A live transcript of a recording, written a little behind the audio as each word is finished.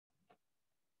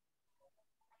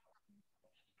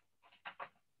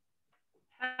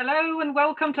Hello and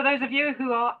welcome to those of you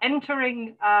who are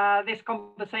entering this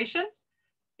conversation.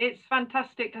 It's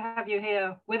fantastic to have you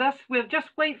here with us. We'll just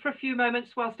wait for a few moments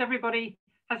whilst everybody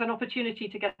has an opportunity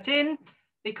to get in,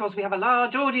 because we have a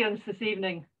large audience this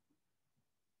evening.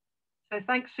 So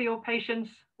thanks for your patience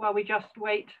while we just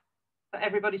wait for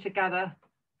everybody to gather.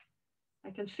 I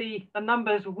can see the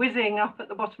numbers whizzing up at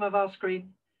the bottom of our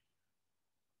screen.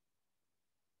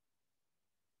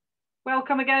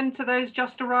 Welcome again to those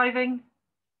just arriving.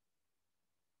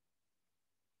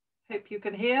 Hope you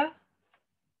can hear.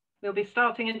 We'll be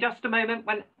starting in just a moment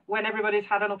when everybody's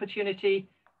had an opportunity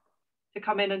to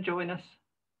come in and join us.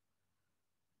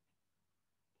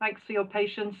 Thanks for your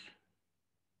patience.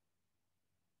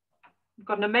 We've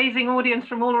got an amazing audience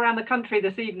from all around the country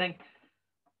this evening.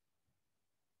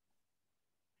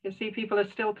 You see people are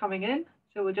still coming in,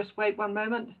 so we'll just wait one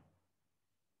moment.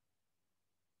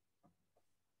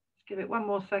 Let's give it one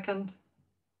more second.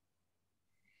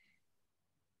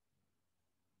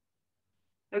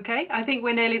 Okay, I think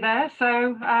we're nearly there.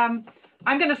 So I'm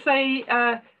going to say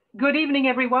good evening,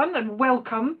 everyone, and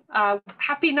welcome.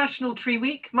 Happy National Tree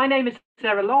Week. My name is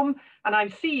Sarah Lom, and I'm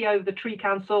CEO of the Tree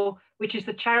Council, which is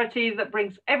the charity that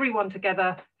brings everyone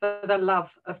together for the love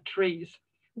of trees.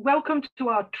 Welcome to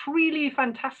our truly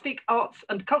fantastic Arts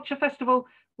and Culture Festival,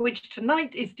 which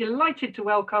tonight is delighted to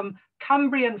welcome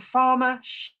Cumbrian farmer,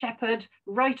 shepherd,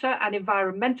 writer, and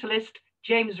environmentalist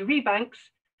James Rebanks,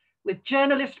 with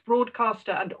journalist,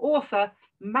 broadcaster and author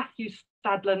Matthew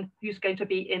Stadlen, who's going to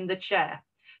be in the chair.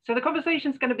 So the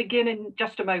conversation is going to begin in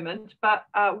just a moment, but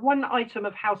one item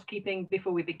of housekeeping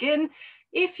before we begin.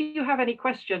 If you have any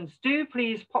questions, do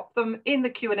please pop them in the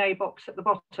Q&A box at the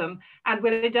bottom, and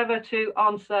we'll endeavour to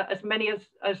answer as many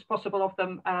as possible of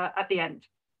them at the end.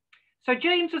 So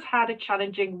James has had a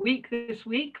challenging week this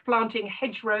week, planting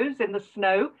hedgerows in the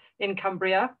snow in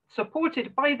Cumbria,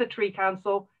 supported by the Tree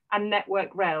Council and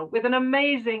Network Rail, with an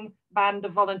amazing band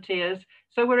of volunteers.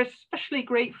 So we're especially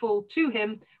grateful to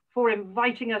him for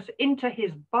inviting us into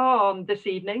his barn this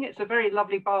evening. It's a very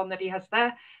lovely barn that he has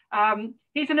there.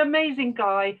 He's an amazing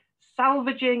guy,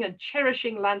 salvaging and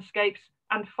cherishing landscapes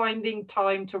and finding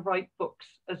time to write books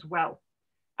as well.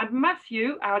 And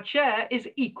Matthew, our chair, is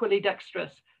equally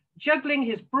dexterous, juggling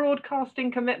his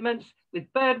broadcasting commitments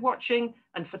with bird watching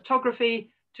and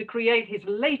photography to create his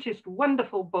latest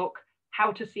wonderful book,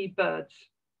 How to See Birds.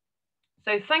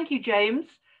 So thank you, James,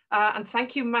 and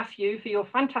thank you, Matthew, for your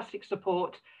fantastic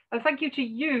support. And thank you to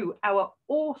you, our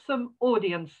awesome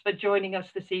audience, for joining us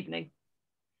this evening.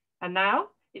 And now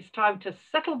it's time to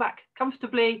settle back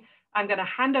comfortably. I'm going to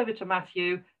hand over to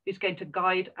Matthew, who's going to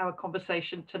guide our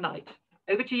conversation tonight.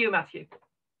 Over to you, Matthew.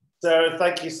 Sarah,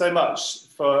 thank you so much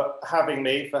for having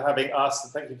me, for having us,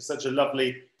 and thank you for such a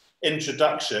lovely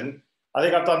introduction. I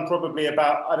think I've done probably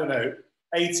about, I don't know,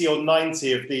 80 or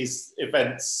 90 of these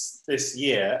events this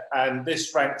year, and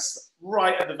this ranks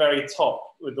right at the very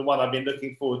top with the one I've been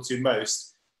looking forward to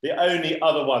most. The only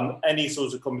other one, any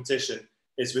sort of competition,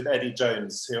 is with Eddie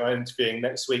Jones, who I'm interviewing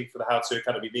next week for the How To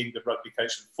Academy, the England rugby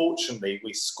coach. Fortunately,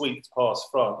 we squeaked past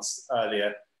France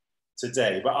earlier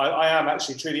today, but I am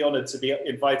actually truly honoured to be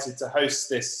invited to host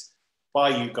this by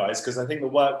you guys, because I think the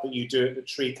work that you do at the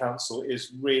Tree Council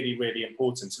is really, really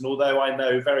important. And although I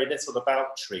know very little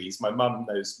about trees, my mum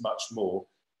knows much more,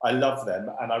 I love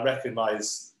them and I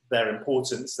recognise their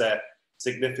importance, their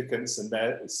significance and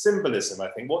their symbolism, I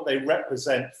think, what they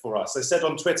represent for us. I said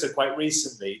on Twitter quite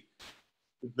recently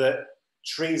that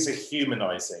trees are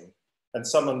humanising, and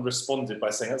someone responded by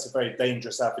saying that's a very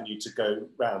dangerous avenue to go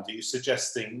round. Are you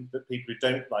suggesting that people who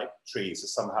don't like trees are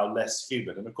somehow less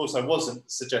human? And of course, I wasn't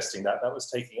suggesting that. That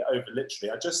was taking it over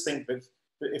literally. I just think that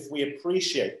if we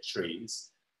appreciate trees,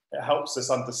 it helps us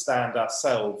understand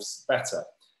ourselves better.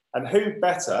 And who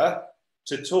better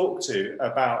to talk to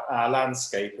about our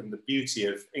landscape and the beauty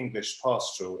of English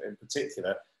pastoral in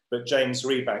particular, but James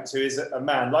Rebanks, who is a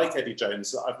man like Eddie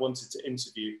Jones that I've wanted to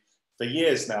interview for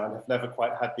years now and have never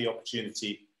quite had the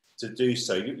opportunity to do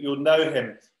so. You'll know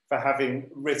him for having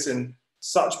written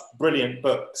such brilliant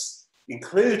books,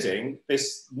 including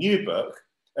this new book,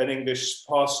 An English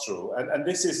Pastoral. And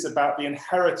this is about the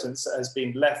inheritance that has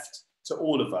been left to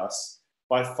all of us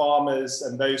by farmers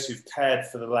and those who've cared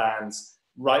for the lands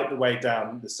right the way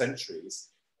down the centuries.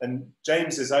 And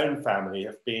James's own family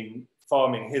have been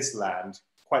farming his land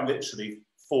quite literally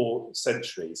 4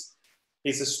 centuries.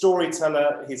 He's a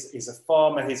storyteller, he's a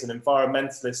farmer, he's an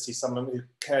environmentalist, he's someone who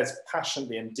cares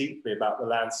passionately and deeply about the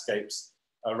landscapes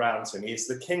around him. He's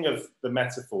the king of the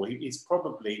metaphor. He's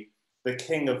probably the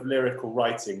king of lyrical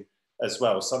writing as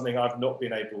well, something I've not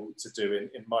been able to do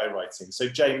in my writing. So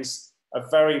James, a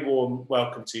very warm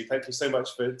welcome to you. Thank you so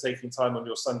much for taking time on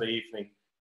your Sunday evening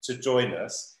to join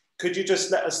us. Could you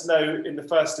just let us know in the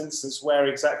first instance where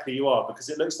exactly you are? Because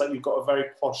it looks like you've got a very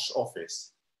posh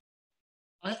office.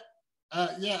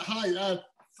 Yeah, hi.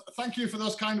 Thank you for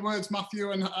those kind words,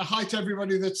 Matthew, and hi to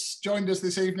everybody that's joined us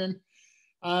this evening.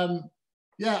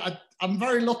 Yeah, I'm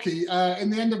very lucky. In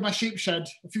the end of my sheep shed,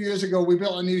 a few years ago, we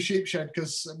built a new sheep shed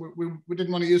because we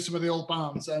didn't want to use some of the old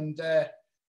barns, and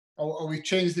or we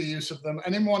changed the use of them.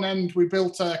 And in one end, we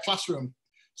built a classroom.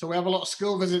 So we have a lot of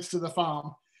school visits to the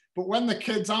farm. But when the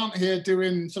kids aren't here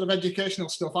doing sort of educational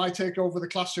stuff, I take over the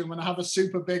classroom and I have a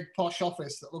super big posh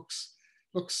office that looks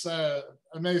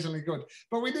amazingly good.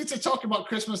 But we need to talk about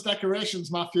Christmas decorations,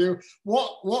 Matthew.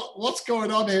 What's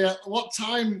going on here? What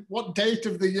time, what date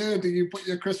of the year do you put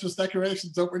your Christmas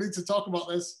decorations up? We need to talk about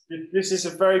this. This is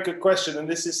a very good question, and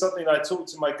this is something I talked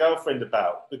to my girlfriend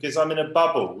about, because I'm in a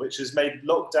bubble which has made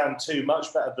lockdown 2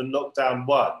 much better than lockdown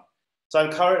 1. So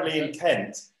I'm currently in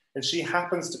Kent, and she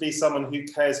happens to be someone who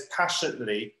cares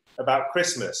passionately about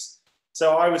Christmas.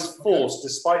 So I was forced,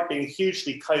 despite being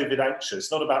hugely COVID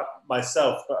anxious, not about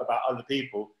myself, but about other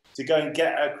people, to go and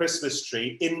get a Christmas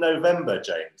tree in November,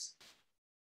 James.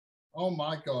 Oh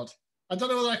my God. I don't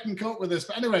know whether I can cope with this,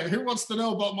 but anyway, who wants to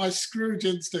know about my Scrooge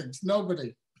instincts?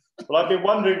 Nobody. Well, I've been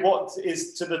wondering what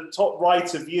is to the top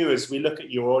right of you as we look at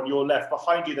you, or on your left.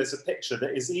 Behind you, there's a picture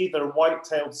that is either a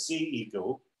white-tailed sea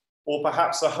eagle or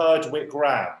perhaps a herdwick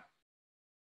ram.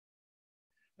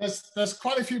 There's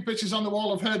quite a few pictures on the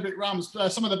wall of herdwick rams,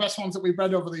 some of the best ones that we've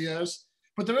bred over the years.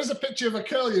 But there is a picture of a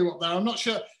curlew up there. I'm not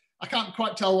sure, I can't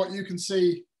quite tell what you can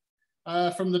see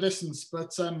from the distance,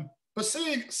 but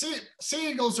sea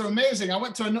eagles are amazing. I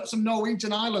went to some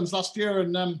Norwegian islands last year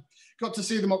and got to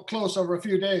see them up close over a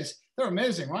few days. They're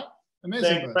amazing, right? Amazing.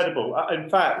 They're incredible. In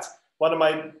fact, one of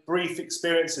my brief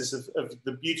experiences of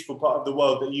the beautiful part of the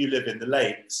world that you live in, the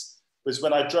lakes, was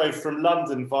when I drove from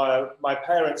London via my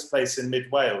parents' place in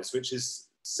mid Wales, which is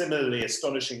similarly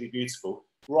astonishingly beautiful,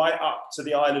 right up to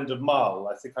the island of Mull.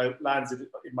 I think I landed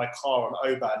in my car on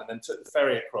Oban and then took the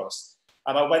ferry across.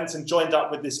 And I went and joined up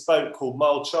with this boat called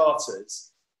Mull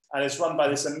Charters. And it's run by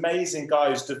this amazing guy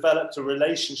who's developed a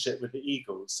relationship with the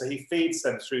eagles. So he feeds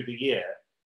them through the year.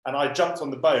 And I jumped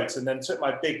on the boat and then took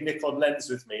my big Nikon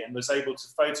lens with me and was able to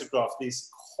photograph these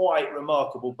quite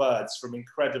remarkable birds from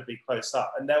incredibly close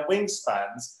up. And their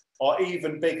wingspans are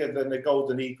even bigger than the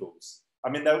golden eagles. I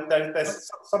mean, there's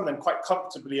some of them quite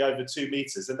comfortably over 2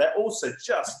 meters. And they're also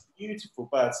just beautiful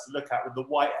birds to look at with the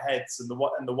white heads and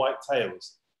the white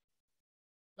tails.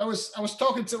 I was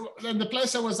talking to, in the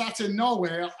place I was at in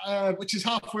Norway, which is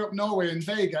halfway up Norway in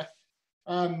Vega.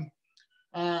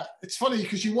 It's funny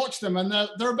because you watch them and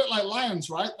they're a bit like lions,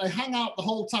 right? They hang out the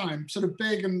whole time, sort of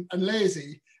big and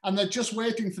lazy, and they're just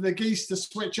waiting for the geese to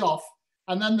switch off.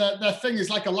 And then their thing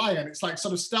is like a lion. It's like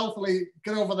sort of stealthily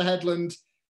get over the headland,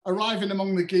 arriving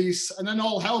among the geese, and then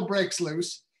all hell breaks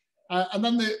loose. And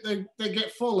then they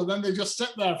get full, and then they just sit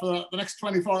there for the next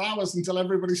 24 hours until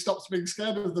everybody stops being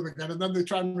scared of them again, and then they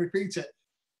try and repeat it.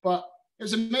 But it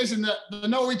was amazing that the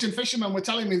Norwegian fishermen were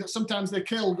telling me that sometimes they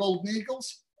kill golden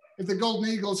eagles. If the golden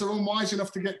eagles are unwise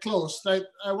enough to get close,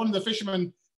 one of the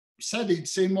fishermen said he'd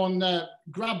seen one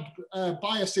grabbed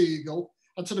by a sea eagle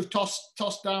and sort of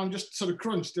tossed down, just sort of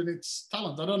crunched in its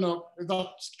talons. I don't know if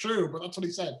that's true, but that's what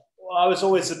he said. Well, I was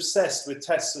always obsessed with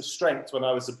tests of strength when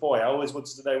I was a boy. I always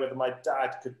wanted to know whether my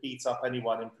dad could beat up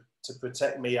anyone to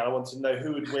protect me. I wanted to know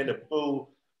who would win, a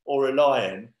bull or a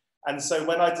lion. And so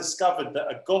when I discovered that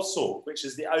a goshawk, which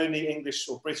is the only English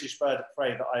or British bird of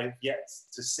prey that I've yet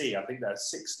to see, I think there are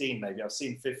 16 maybe, I've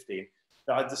seen 15,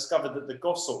 that I discovered that the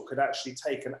goshawk could actually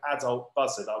take an adult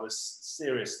buzzard, I was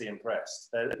seriously impressed.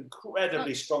 They're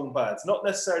incredibly strong birds, not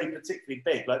necessarily particularly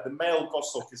big. Like the male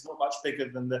goshawk is not much bigger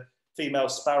than the female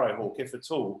sparrowhawk, if at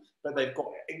all, but they've got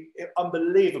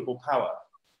unbelievable power.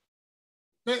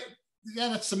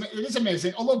 Yeah, it is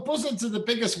amazing. Although buzzards are the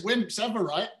biggest wimps ever,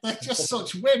 right? They're just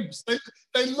such wimps.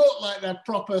 They look like they're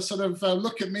proper sort of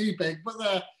look at me big, but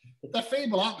they're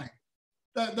feeble, aren't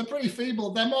they? They're pretty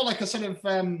feeble. They're more like a sort of,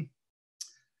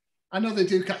 I know they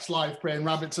do catch live prey and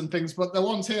rabbits and things, but the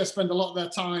ones here spend a lot of their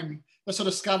time, they're sort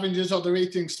of scavengers, or they're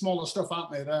eating smaller stuff,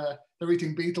 aren't they? They're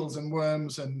eating beetles and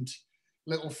worms and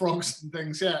little frogs and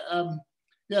things, yeah.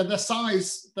 Yeah, their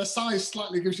size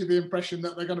slightly gives you the impression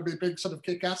that they're going to be big sort of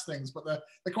kick-ass things, but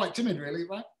they're quite timid, really,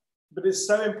 right? But it's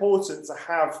so important to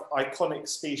have iconic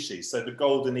species, so the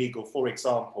golden eagle, for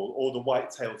example, or the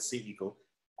white-tailed sea eagle.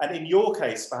 And in your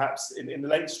case, perhaps in the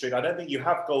Lake District, I don't think you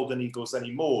have golden eagles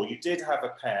anymore. You did have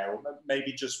a pair, or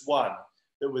maybe just one,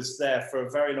 that was there for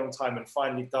a very long time and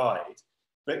finally died.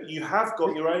 but you have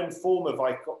got your own form of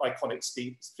iconic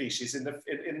species in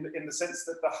the sense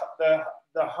that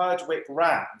the Herdwick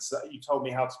rams that you told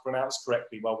me how to pronounce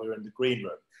correctly while we were in the green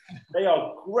room, they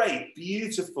are great,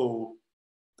 beautiful,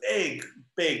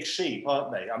 big sheep,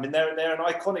 aren't they? I mean, they're an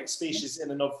iconic species in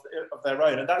and of their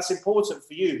own, and that's important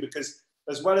for you because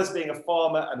as well as being a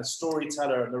farmer and a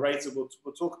storyteller and narrator, we'll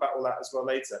talk about all that as well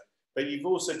later. But you've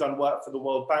also done work for the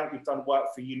World Bank, you've done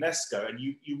work for UNESCO, and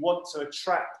you want to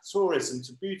attract tourism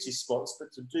to beauty spots,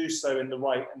 but to do so in the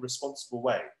right and responsible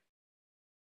way.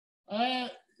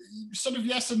 Sort of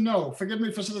yes and no. Forgive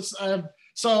me for sort of.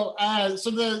 So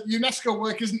the UNESCO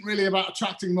work isn't really about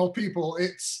attracting more people.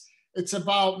 It's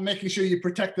about making sure you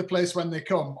protect the place when they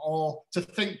come, or to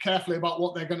think carefully about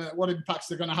what impacts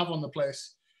they're gonna have on the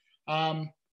place.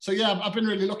 So yeah, I've been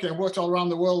really lucky. I've worked all around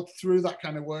the world through that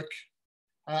kind of work.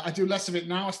 I do less of it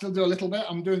now. I still do a little bit.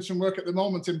 I'm doing some work at the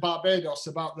moment in Barbados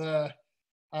about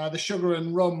the sugar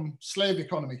and rum slave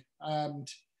economy. And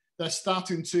they're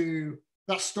starting to,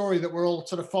 that story that we're all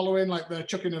sort of following, like the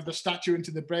chucking of the statue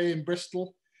into the bay in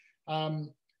Bristol.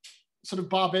 Sort of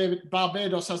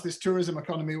Barbados has this tourism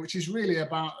economy, which is really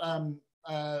about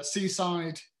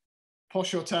seaside,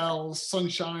 posh hotels,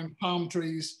 sunshine, palm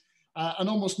trees. And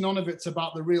almost none of it's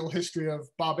about the real history of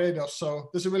Barbados. So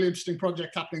there's a really interesting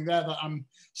project happening there that I'm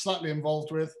slightly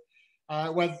involved with,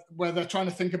 where they're trying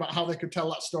to think about how they could tell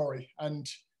that story. And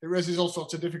it raises all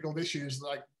sorts of difficult issues,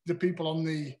 like the people on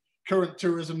the current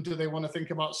tourism, do they want to think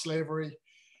about slavery?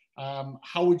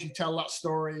 How would you tell that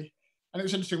story? And it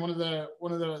was interesting. One of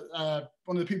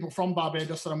the people from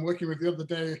Barbados that I'm working with the other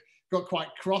day got quite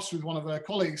cross with one of their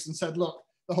colleagues and said, "Look,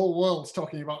 the whole world's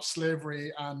talking about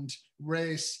slavery and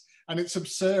race. And it's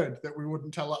absurd that we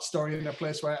wouldn't tell that story in a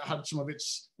place where it had some of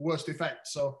its worst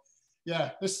effects." So,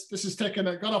 yeah, this has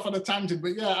got off on a tangent,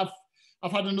 but yeah,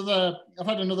 I've had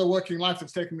another working life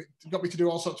that's got me to do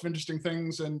all sorts of interesting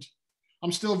things, and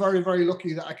I'm still very, very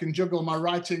lucky that I can juggle my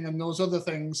writing and those other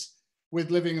things with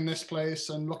living in this place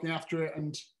and looking after it,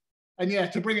 and yeah,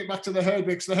 to bring it back to the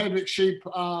Herdwick sheep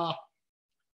are,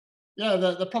 yeah,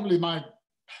 they're probably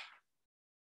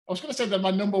I was going to say they're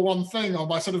my number one thing, or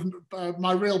my sort of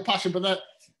my real passion, but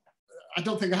I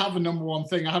don't think I have a number one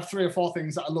thing. I have 3 or 4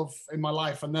 things that I love in my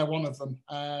life, and they're one of them.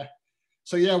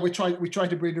 So yeah, we try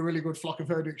to breed a really good flock of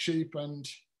Herdwick sheep, and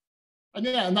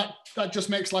yeah, and that just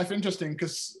makes life interesting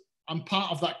because I'm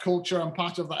part of that culture, I'm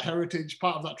part of that heritage,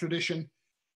 part of that tradition,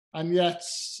 and yet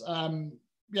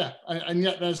and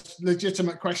yet there's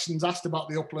legitimate questions asked about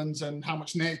the uplands and how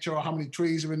much nature or how many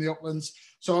trees are in the uplands.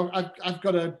 So I've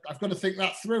got to think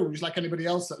that through, just like anybody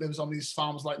else that lives on these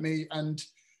farms like me, and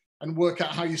work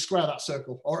out how you square that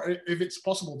circle, or if it's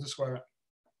possible to square it.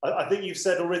 I think you've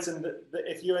said or written that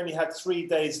if you only had 3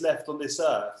 days left on this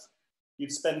earth,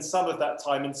 you'd spend some of that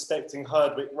time inspecting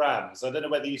Herdwick rams. I don't know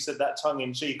whether you said that tongue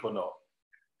in cheek or not.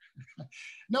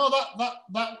 No,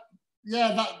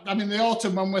 yeah, I mean, the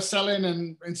autumn when we're selling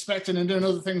and inspecting and doing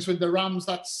other things with the rams,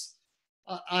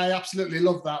 I absolutely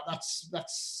love that.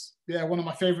 That's yeah, one of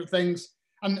my favorite things.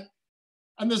 And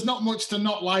there's not much to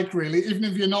not like, really. Even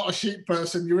if you're not a sheep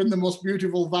person, you're in the most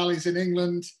beautiful valleys in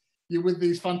England. You're with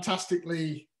these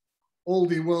fantastically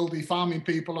oldie worldy farming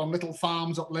people on little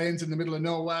farms up lanes in the middle of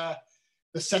nowhere.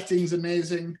 The setting's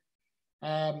amazing.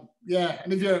 Yeah,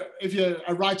 and if you're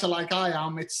a writer like I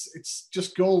am, it's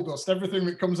just gold dust. Everything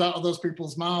that comes out of those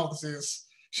people's mouths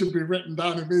should be written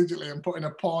down immediately and put in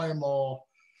a poem or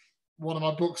one of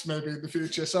my books maybe in the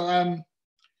future. So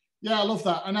yeah, I love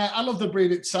that, and I love the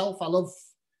breed itself.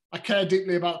 I care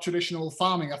deeply about traditional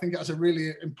farming. I think it has a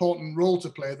really important role to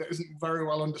play that isn't very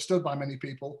well understood by many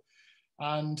people.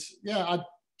 And yeah,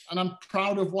 I'm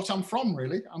proud of what I'm from.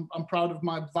 Really, I'm proud of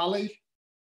my valley.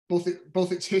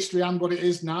 Both its history and what it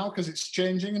is now, because it's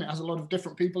changing and it has a lot of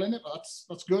different people in it, but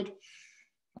that's good.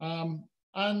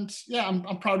 And yeah,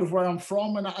 I'm proud of where I'm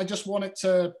from, and I just want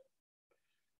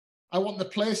I want the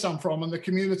place I'm from and the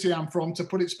community I'm from to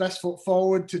put its best foot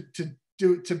forward,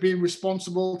 to be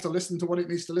responsible, to listen to what it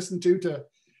needs to listen to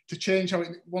change how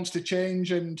it wants to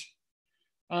change, and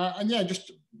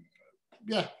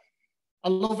yeah, I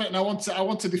love it, and I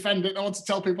want to defend it. I want to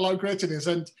tell people how great it is,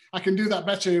 and I can do that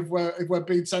better if we're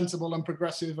being sensible and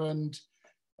progressive and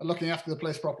looking after the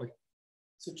place properly.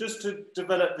 So just to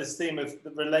develop this theme of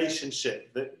the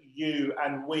relationship that you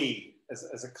and we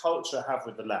as a culture have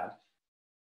with the land.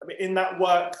 I mean, in that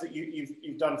work that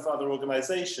you've done for other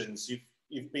organisations,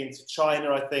 you've been to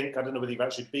China, I think. I don't know whether you've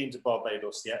actually been to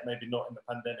Barbados yet. Maybe not in the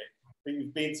pandemic, but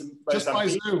you've been to just by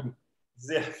Zoom.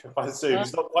 Yeah, by Zoom.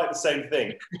 It's not quite the same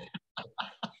thing.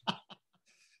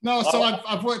 No, so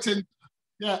I've worked in,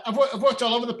 yeah, I've worked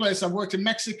all over the place. I've worked in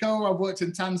Mexico, I've worked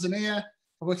in Tanzania,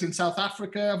 I've worked in South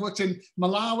Africa. I've worked in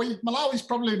Malawi. Malawi is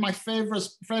probably my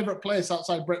favorite place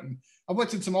outside Britain. I've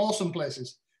worked in some awesome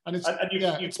places, and it's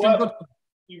it's been good.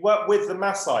 You work with the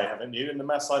Maasai, haven't you, in the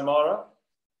Masai Mara?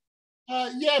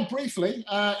 Yeah, briefly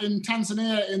in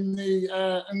Tanzania, in the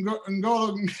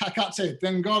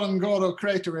Ngorongoro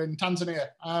crater in Tanzania,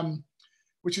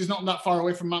 which is not that far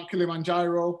away from Mount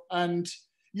Kilimanjaro. And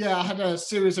yeah, I had a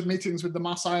series of meetings with the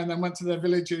Maasai, and then went to their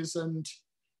villages, and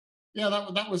yeah,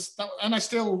 that was. And I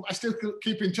still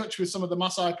keep in touch with some of the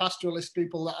Maasai pastoralist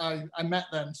people that I met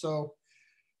then. So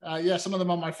yeah, some of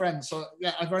them are my friends. So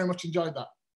yeah, I very much enjoyed that.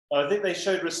 I think they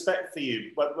showed respect for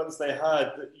you once they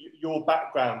heard that your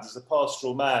background as a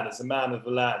pastoral man, as a man of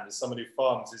the land, as someone who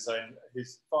farmed his own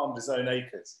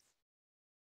acres.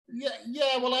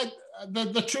 Yeah. Well,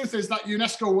 the truth is that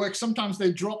UNESCO work, sometimes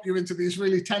they drop you into these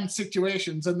really tense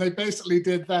situations, and they basically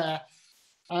did there.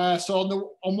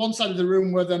 So on one side of the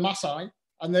room were the Maasai,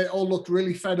 and they all looked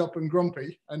really fed up and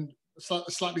grumpy and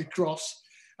slightly cross.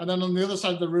 And then on the other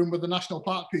side of the room were the national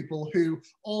park people, who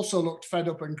also looked fed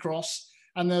up and cross.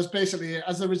 And there's basically,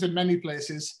 as there is in many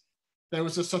places, there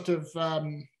was a sort of, how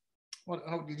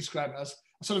would you describe it as?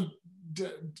 A sort of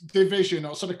division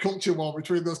or sort of culture war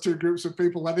between those two groups of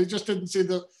people, where they just didn't see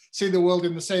the world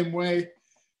in the same way.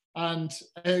 And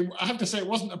I have to say, it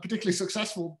wasn't a particularly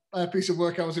successful piece of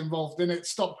work I was involved in. It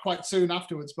stopped quite soon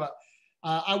afterwards, but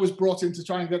I was brought in to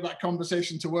try and get that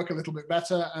conversation to work a little bit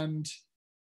better. And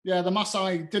yeah, the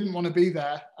Maasai didn't want to be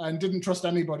there and didn't trust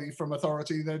anybody from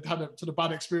authority. They'd had sort of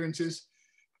bad experiences.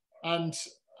 And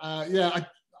yeah,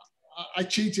 I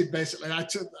cheated basically. I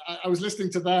was listening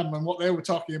to them and what they were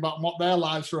talking about and what their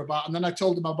lives were about, and then I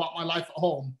told them about my life at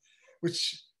home,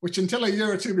 which until a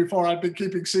year or two before I'd been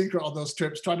keeping secret on those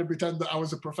trips, trying to pretend that I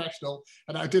was a professional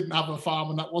and I didn't have a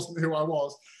farm and that wasn't who I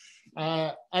was.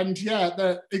 And yeah,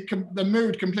 the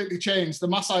mood completely changed. The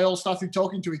Maasai all started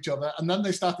talking to each other, and then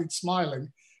they started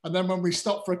smiling. And then when we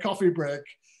stopped for a coffee break,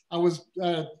 I was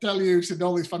deluged in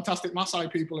all these fantastic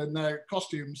Maasai people in their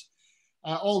costumes,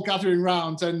 all gathering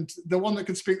round. And the one that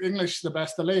could speak English the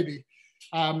best, the lady,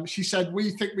 she said, "We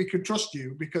think we could trust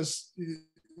you because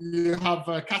you have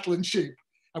cattle and sheep.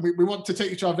 And we want to take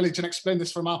you to our village and explain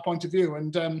this from our point of view."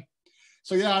 And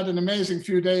so, yeah, I had an amazing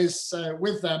few days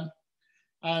with them.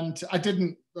 And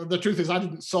the truth is, I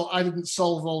didn't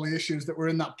solve all the issues that were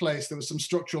in that place. There was some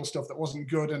structural stuff that wasn't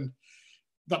good. And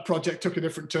that project took a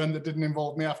different turn that didn't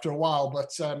involve me after a while. But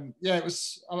yeah, it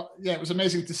was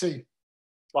amazing to see.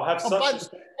 Well, I have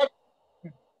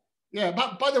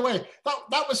by the way,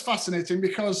 that was fascinating,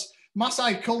 because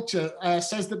Maasai culture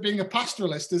says that being a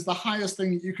pastoralist is the highest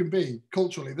thing you can be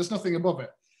culturally. There's nothing above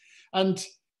it. And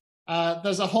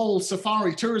there's a whole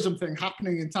safari tourism thing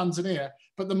happening in Tanzania,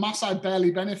 but the Maasai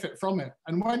barely benefit from it.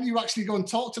 And when you actually go and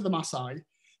talk to the Maasai,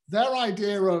 their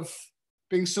idea of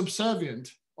being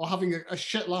subservient or having a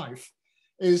shit life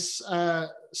is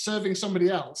serving somebody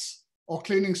else or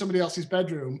cleaning somebody else's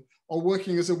bedroom or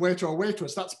working as a waiter or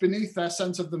waitress. That's beneath their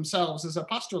sense of themselves as a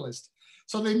pastoralist.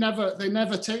 So they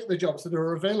never take the jobs that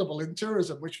are available in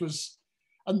tourism,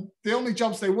 and the only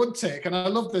jobs they would take, and I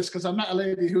love this because I met a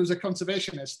lady who was a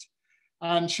conservationist,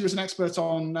 and she was an expert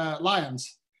on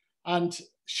lions. And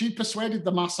she persuaded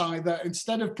the Maasai that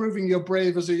instead of proving you're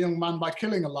brave as a young man by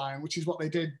killing a lion, which is what they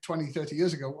did 20, 30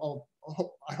 years ago, or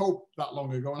I hope that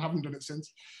long ago, and haven't done it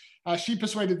since, she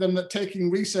persuaded them that taking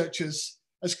researchers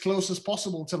as close as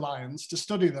possible to lions to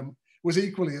study them was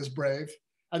equally as brave.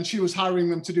 And she was hiring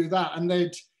them to do that. And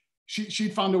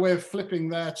she'd found a way of flipping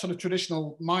their sort of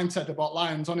traditional mindset about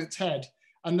lions on its head.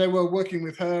 And they were working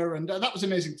with her. And that was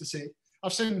amazing to see.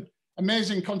 I've seen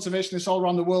amazing conservationists all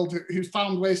around the world who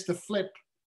found ways to flip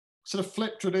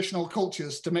traditional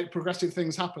cultures to make progressive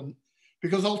things happen.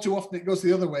 Because all too often it goes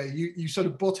the other way. You sort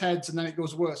of butt heads and then it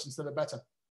goes worse instead of better.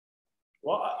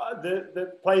 Well,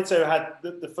 the Plato had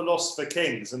the philosopher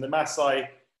kings, and the Maasai,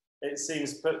 it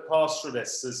seems, put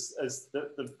pastoralists as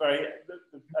the very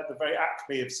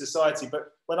acme of society.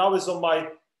 But when I was on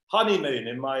my honeymoon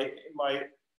in a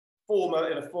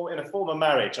former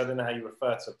marriage, I don't know how you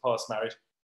refer to a past marriage,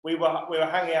 we were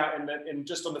hanging out in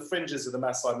just on the fringes of the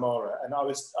Masai Mara, and I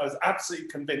was absolutely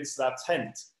convinced that our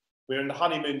tent, we were in the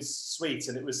honeymoon suite,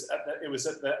 and it was at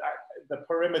the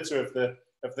perimeter of the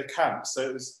camp, so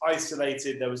it was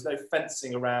isolated. There was no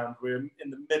fencing around. We were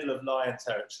in the middle of lion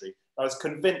territory. I was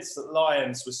convinced that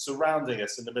lions were surrounding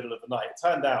us in the middle of the night. It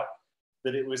turned out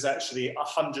that it was actually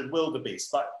 100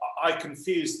 wildebeest, but I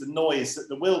confused the noise that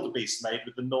the wildebeest made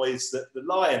with the noise that the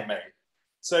lion made.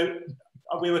 So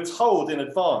we were told in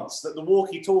advance that the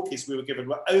walkie-talkies we were given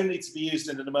were only to be used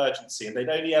in an emergency, and they'd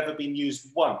only ever been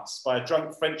used once by a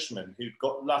drunk Frenchman who'd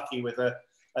got lucky with a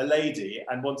a lady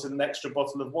and wanted an extra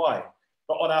bottle of wine.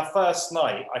 But on our first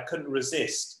night, I couldn't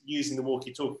resist using the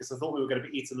walkie-talkie because I thought we were going to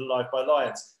be eaten alive by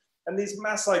lions. And these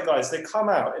Maasai guys, they come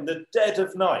out in the dead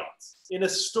of night, in a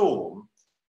storm,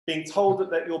 being told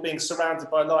that you're being surrounded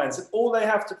by lions. And all they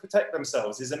have to protect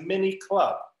themselves is a mini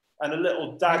club and a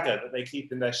little dagger that they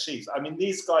keep in their sheaths. I mean,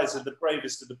 these guys are the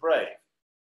bravest of the brave.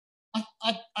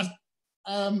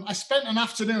 I spent an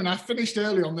afternoon, I finished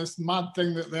early on this mad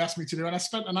thing that they asked me to do, and I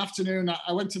spent an afternoon,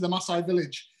 I went to the Maasai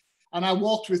village, and I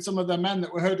walked with some of the men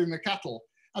that were herding the cattle,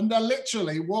 and they're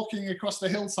literally walking across the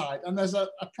hillside, and there's a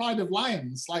pride of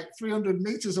lions like 300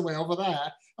 meters away over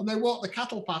there, and they walk the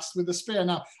cattle past with a spear.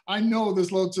 Now, I know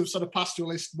there's loads of sort of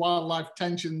pastoralist wildlife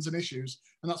tensions and issues,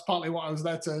 and that's partly what I was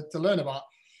there to learn about.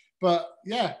 But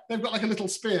yeah, they've got like a little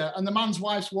spear, and the man's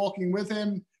wife's walking with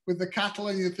him, with the cattle,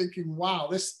 and you're thinking, wow,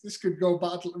 this could go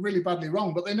really badly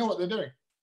wrong, but they know what they're doing.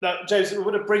 Now, James, I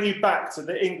want to bring you back to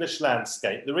the English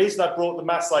landscape. The reason I brought the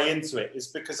Maasai into it is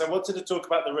because I wanted to talk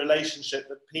about the relationship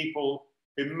that people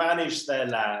who manage their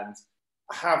land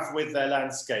have with their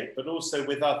landscape, but also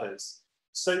with others.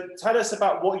 So tell us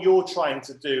about what you're trying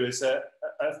to do as a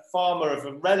farmer of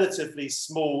a relatively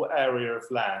small area of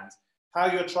land, how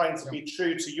you're trying to be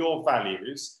true to your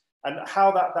values, and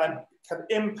how that then can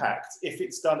impact if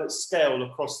it's done at scale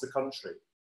across the country.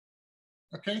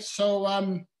 Okay,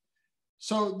 so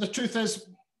the truth is,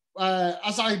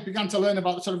 as I began to learn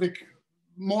about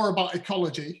more about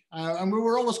ecology, and we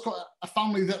were always quite a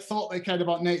family that thought they cared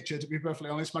about nature, to be perfectly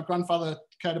honest. My grandfather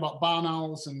cared about barn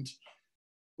owls and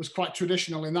was quite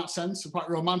traditional in that sense, and quite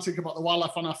romantic about the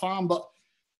wildlife on our farm. But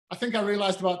I think I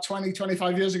realized about 20,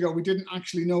 25 years ago, we didn't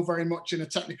actually know very much in a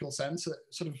technical sense,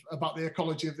 about the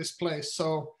ecology of this place.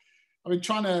 So I've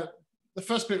been the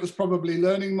first bit was probably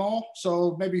learning more.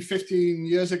 So maybe 15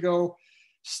 years ago,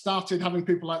 started having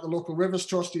people like the local Rivers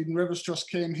Trust. Eden Rivers Trust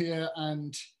came here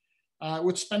and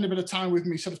would spend a bit of time with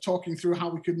me sort of talking through how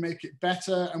we could make it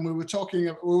better. And we were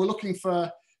looking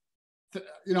for,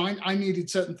 I needed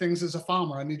certain things as a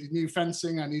farmer. I needed new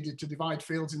fencing. I needed to divide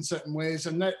fields in certain ways.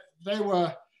 And they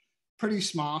were pretty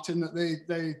smart in that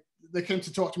they came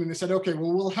to talk to me and they said, okay,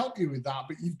 well, we'll help you with that,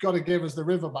 but you've got to give us the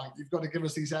riverbank. You've got to give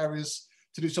us these areas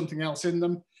to do something else in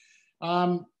them.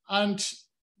 To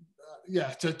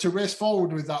race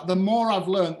forward with that, the more I've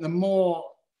learned, the more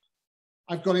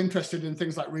I've got interested in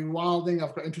things like rewilding.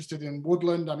 I've got interested in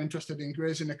woodland. I'm interested in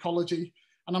grazing ecology.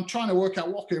 And I'm trying to work out,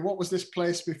 okay, what was this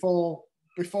place before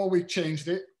we changed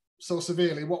it so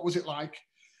severely? What was it like?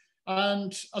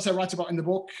 And as I write about in the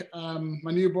book,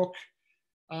 my new book,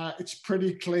 it's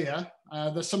pretty clear.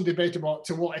 There's some debate about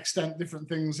to what extent different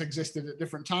things existed at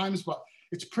different times, but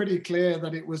it's pretty clear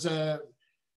that it was a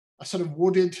sort of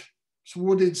wooded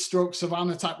stroke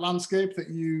savanna type landscape that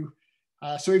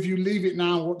so if you leave it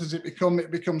now, what does it become? It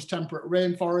becomes temperate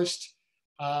rainforest.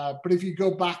 But if you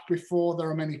go back before there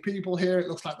are many people here, it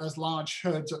looks like there's large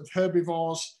herds of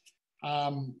herbivores,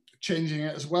 changing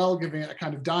it as well, giving it a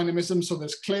kind of dynamism. So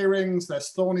there's clearings,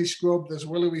 there's thorny scrub, there's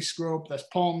willowy scrub, there's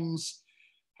ponds,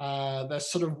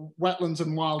 there's sort of wetlands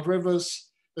and wild rivers.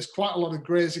 There's quite a lot of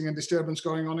grazing and disturbance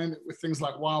going on in it with things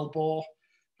like wild boar,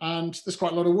 and there's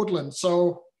quite a lot of woodland.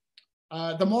 So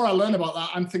the more I learn about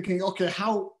that, I'm thinking, okay,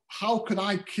 how could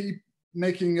I keep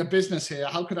making a business here?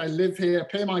 How could I live here,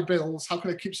 pay my bills? How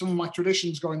could I keep some of my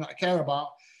traditions going that I care about?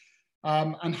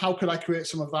 And how could I create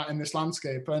some of that in this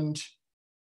landscape? And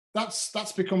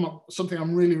that's become something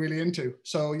I'm really, really into.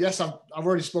 So yes, I've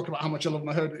already spoken about how much I love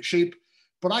my herd of sheep,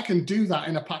 but I can do that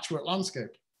in a patchwork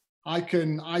landscape. I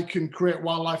can create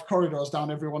wildlife corridors down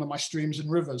every one of my streams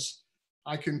and rivers.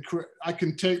 I can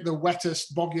take the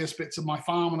wettest, boggiest bits of my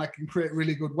farm and I can create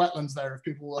really good wetlands there if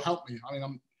people will help me. I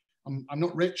mean, I'm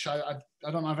not rich. I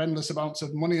don't have endless amounts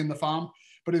of money in the farm,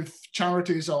 but if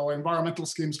charities or environmental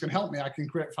schemes can help me, I can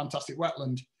create fantastic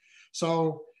wetland.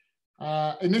 So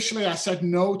initially I said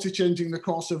no to changing the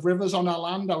course of rivers on our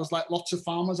land. I was like lots of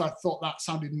farmers. I thought that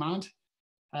sounded mad.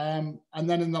 And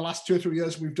then in the last 2 or 3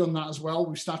 years, we've done that as well.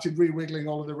 We've started rewiggling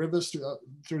all of the rivers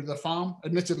through the farm,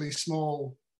 admittedly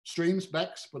small streams,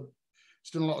 becks, but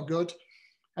still a lot of good.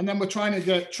 And then we're trying to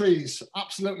get trees,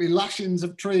 absolutely lashings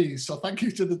of trees. So thank you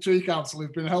to the Tree Council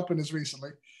who've been helping us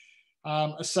recently,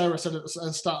 as Sarah said at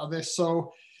the start of this.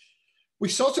 So we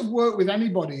sort of work with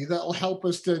anybody that'll help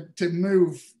us to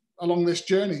move along this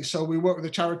journey. So we work with a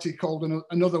charity called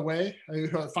Another Way, who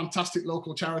are a fantastic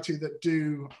local charity that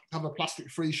do have a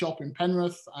plastic-free shop in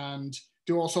Penrith and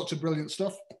do all sorts of brilliant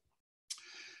stuff.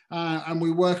 And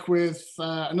we work with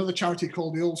another charity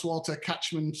called the Ullswater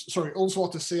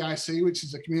CIC, which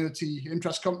is a community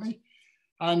interest company.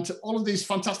 And all of these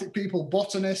fantastic people,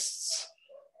 botanists,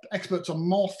 experts on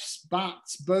moths,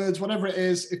 bats, birds, whatever it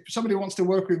is. If somebody wants to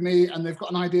work with me and they've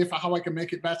got an idea for how I can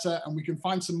make it better and we can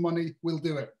find some money, we'll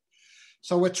do it.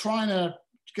 So we're trying to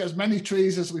get as many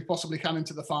trees as we possibly can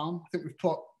into the farm. I think we've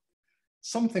put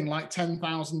something like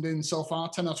 10,000 in so far,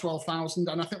 10 or 12,000.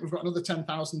 And I think we've got another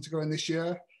 10,000 to go in this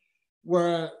year.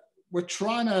 We're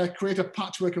trying to create a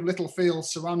patchwork of little fields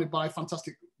surrounded by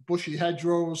fantastic bushy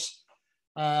hedgerows,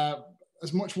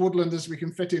 as much woodland as we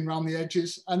can fit in around the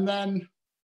edges. And then,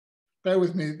 bear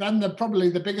with me, then probably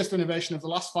the biggest innovation of the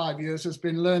last 5 years has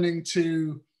been learning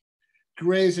to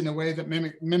graze in a way that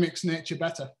mimics nature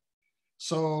better.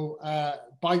 So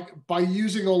by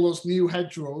using all those new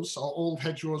hedgerows or old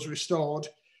hedgerows restored,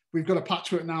 we've got a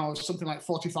patchwork now of something like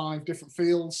 45 different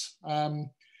fields.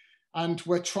 And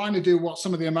we're trying to do what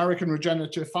some of the American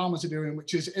regenerative farmers are doing,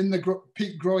 which is in the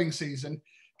peak growing season,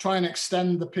 try and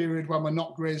extend the period when we're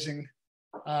not grazing.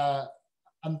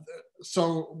 And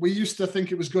so we used to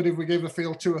think it was good if we gave a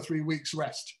field 2 or 3 weeks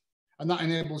rest, and that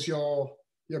enables your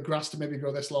grass to maybe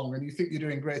grow this long, and you think you're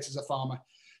doing great as a farmer.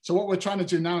 So what we're trying to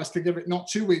do now is to give it not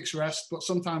 2 weeks rest, but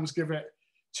sometimes give it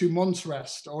 2 months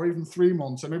rest, or even 3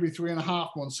 months, or maybe 3.5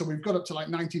 months. So we've got up to like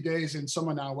 90 days in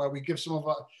summer now, where we give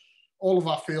all of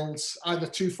our fields either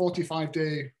 2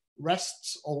 45-day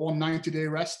rests or 1 90-day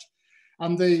rest.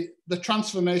 And the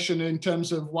transformation in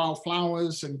terms of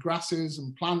wildflowers and grasses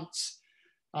and plants,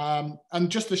 and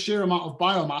just the sheer amount of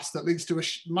biomass that leads to a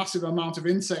massive amount of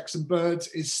insects and birds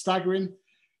is staggering.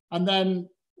 And then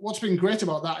what's been great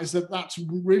about that is that that's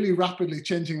really rapidly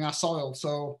changing our soil.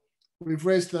 So we've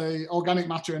raised the organic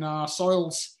matter in our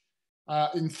soils.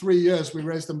 In 3 years, we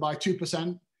raised them by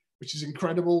 2%, which is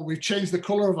incredible. We've changed the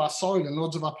color of our soil in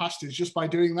loads of our pastures just by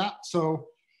doing that. So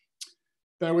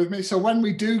bear with me. So when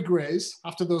we do graze,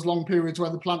 after those long periods where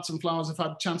the plants and flowers have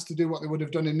had a chance to do what they would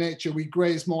have done in nature, we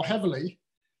graze more heavily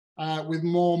with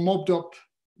more mobbed up,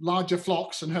 larger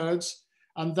flocks and herds.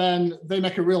 And then they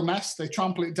make a real mess. They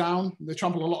trample it down. They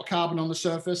trample a lot of carbon on the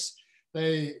surface.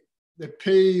 They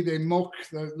pee, they muck,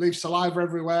 they leave saliva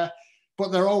everywhere,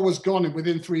 but they're always gone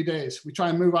within 3 days. We try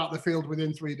and move out the field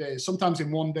within 3 days, sometimes in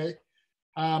 1 day.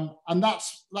 And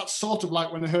that's sort of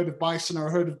like when a herd of bison or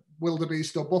a herd of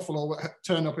wildebeest or buffalo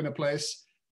turn up in a place.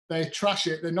 They trash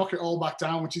it, they knock it all back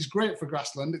down, which is great for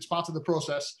grassland. It's part of the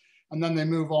process, and then they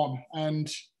move on.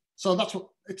 And so that's what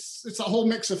it's a whole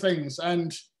mix of things.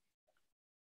 And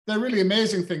the really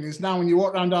amazing thing is now when you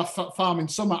walk around our farm in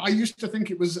summer, I used to think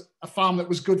it was a farm that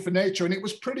was good for nature, and it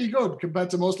was pretty good compared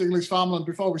to most English farmland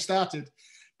before we started.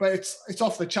 But it's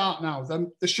off the chart now.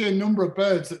 The sheer number of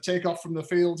birds that take off from the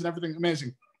fields and everything,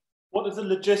 amazing. What are the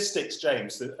logistics,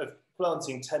 James, of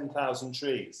planting 10,000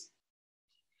 trees?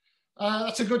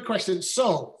 That's a good question.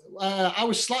 So I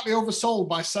was slightly oversold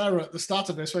by Sarah at the start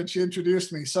of this when she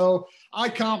introduced me. So I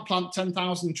can't plant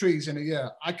 10,000 trees in a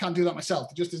year. I can't do that myself.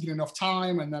 There just isn't enough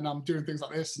time. And then I'm doing things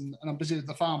like this and I'm busy with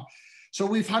the farm. So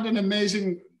we've had an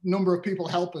amazing number of people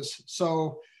help us.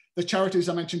 So the charities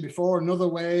I mentioned before, Another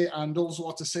Way and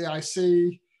Ullswater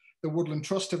CIC, the Woodland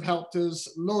Trust have helped us.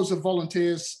 Loads of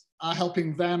volunteers are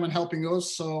helping them and helping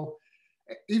us. So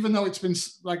even though it's been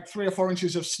like 3 or 4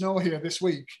 inches of snow here this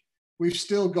week, we've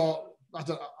still got,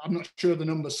 I'm not sure the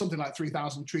numbers, something like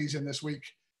 3,000 trees in this week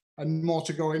and more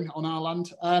to go in on our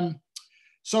land.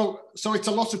 So it's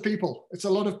a lot of people. It's a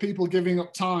lot of people giving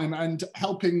up time and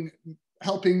helping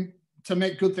to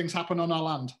make good things happen on our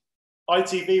land.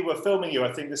 ITV were filming you,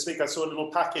 I think, this week. I saw a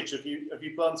little package of you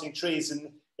planting trees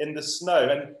in the snow.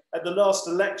 And at the last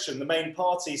election, the main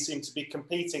parties seemed to be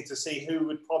competing to see who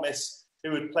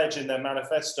would pledge in their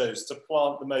manifestos to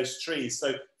plant the most trees.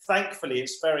 So thankfully,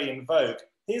 it's very in vogue.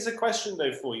 Here's a question,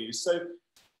 though, for you. So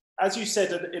as you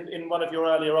said in one of your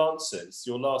earlier answers,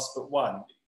 your last but one,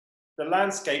 the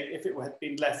landscape, if it had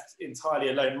been left entirely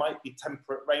alone, might be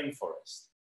temperate rainforest.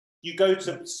 You go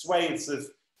to swathes of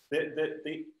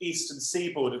the eastern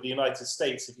seaboard of the United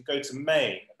States, if you go to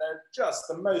Maine, they're just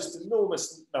the most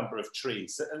enormous number of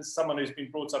trees. And someone who's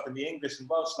been brought up in the English and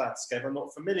Welsh landscape, I'm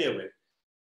not familiar with.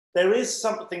 There is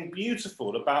something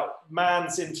beautiful about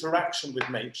man's interaction with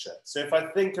nature. So if I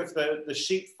think of the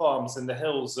sheep farms in the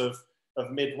hills of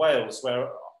mid Wales, where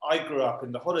I grew up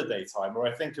in the holiday time, or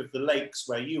I think of the lakes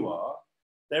where you are,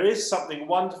 there is something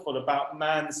wonderful about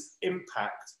man's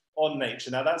impact on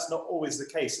nature. Now, that's not always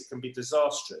the case. It can be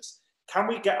disastrous. Can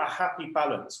we get a happy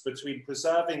balance between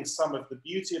preserving some of the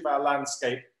beauty of our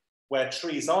landscape where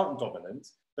trees aren't dominant,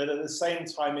 but at the same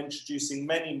time introducing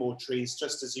many more trees,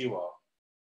 just as you are?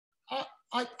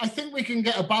 I think we can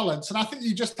get a balance, and I think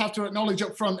you just have to acknowledge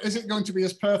up front, is it going to be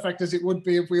as perfect as it would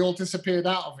be if we all disappeared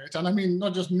out of it? And I mean,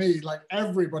 not just me, like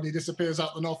everybody disappears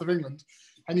out the north of England.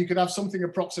 and you could have something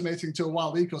approximating to a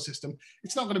wild ecosystem,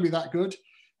 it's not going to be that good.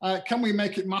 Can we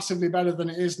make it massively better than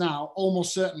it is now?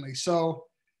 Almost certainly. So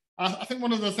I think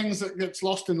one of the things that gets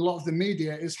lost in a lot of the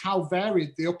media is how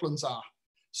varied the uplands are.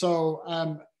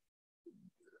 So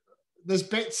there's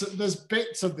bits of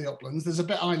the uplands. There's a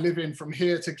bit I live in from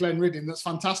here to Glenriddin that's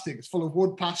fantastic. It's full of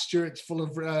wood pasture. It's full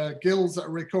of gills that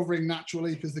are recovering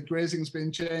naturally because the grazing's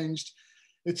been changed.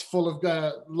 It's full of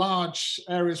large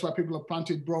areas where people have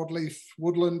planted broadleaf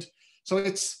woodland. So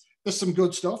there's some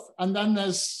good stuff. And then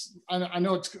there's, I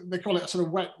know they call it a sort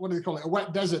of wet, what do they call it? A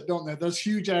wet desert, don't they? There's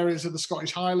huge areas of the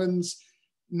Scottish Highlands.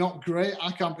 Not great.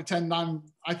 I can't pretend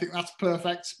I think that's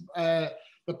perfect.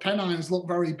 The Pennines look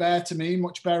very bare to me,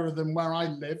 much better than where I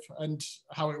live and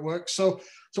how it works. So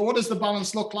what does the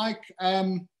balance look like?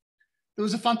 There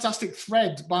was a fantastic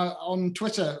thread on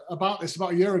Twitter about this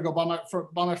about a year ago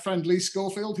by my friend Lee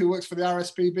Schofield, who works for the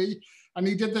RSPB. And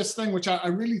he did this thing, which I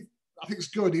think is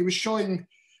good. He was showing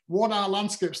what our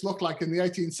landscapes looked like in the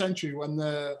 18th century when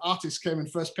the artists came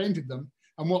and first painted them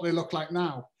and what they look like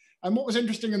now. And what was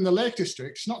interesting in the Lake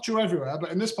District, it's not true everywhere,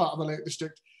 but in this part of the Lake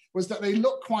District, was that they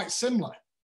look quite similar.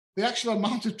 The actual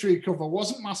amount of tree cover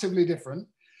wasn't massively different,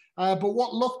 but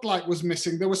what looked like was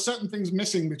missing. There were certain things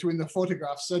missing between the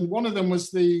photographs, and one of them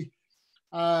was the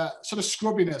sort of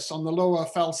scrubbiness on the lower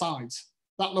fell sides.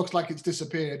 That looked like it's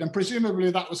disappeared, and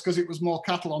presumably that was because it was more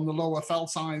cattle on the lower fell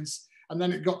sides, and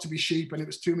then it got to be sheep, and it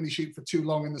was too many sheep for too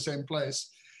long in the same place.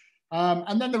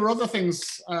 And then there were other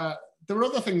things. There were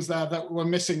other things there that were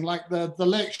missing, like the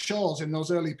lake shores in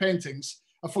those early paintings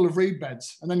are full of reed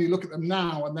beds, and then you look at them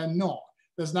now, and they're not.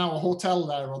 There's now a hotel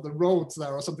there, or the roads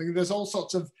there, or something. There's all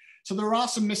sorts of. So there are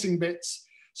some missing bits.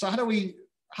 So how do we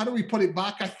put it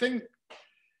back? I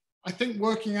think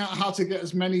working out how to get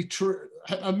as many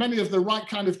of the right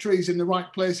kind of trees in the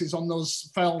right places on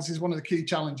those fells is one of the key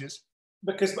challenges.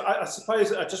 Because I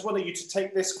suppose I just wanted you to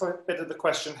take this bit of the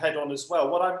question head on as well.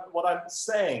 What I'm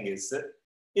saying is that,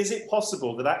 is it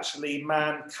possible that actually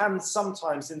man can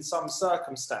sometimes, in some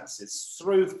circumstances,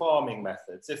 through farming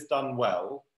methods, if done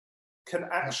well, can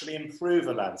actually improve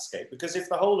a landscape? Because if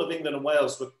the whole of England and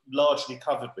Wales were largely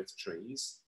covered with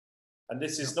trees, and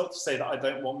this is not to say that I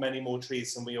don't want many more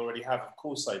trees than we already have, of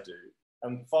course I do,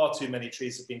 and far too many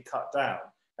trees have been cut down,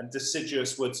 and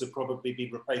deciduous woods have probably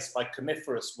been replaced by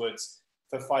coniferous woods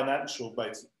for financial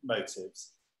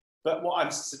motives. But what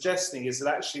I'm suggesting is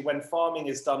that actually when farming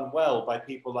is done well by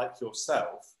people like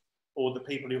yourself, or the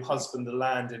people who husband the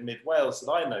land in mid-Wales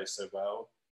that I know so well,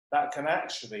 that can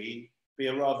actually be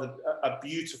a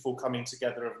beautiful coming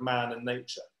together of man and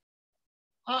nature.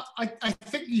 I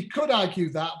think you could argue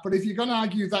that, but if you're going to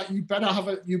argue that, you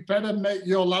better make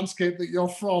your landscape that you're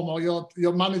from, or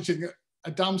you're managing a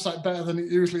damn sight better than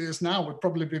it usually is now, would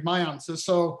probably be my answer.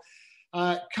 So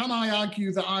can I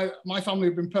argue that my family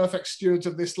have been perfect stewards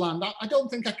of this land? I don't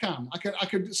think I can. I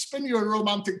could spin you a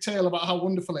romantic tale about how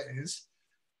wonderful it is,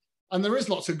 and there is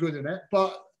lots of good in it,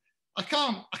 but I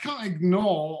can't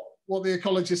ignore what the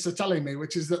ecologists are telling me,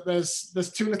 which is that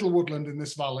there's too little woodland in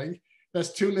this valley.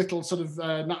 There's too little sort of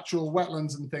natural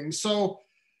wetlands and things. So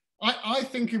I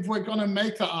think if we're going to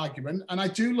make that argument, and I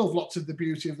do love lots of the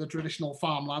beauty of the traditional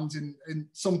farmlands in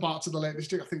some parts of the Lake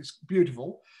District, I think it's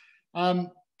beautiful.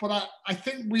 But I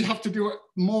think we have to do it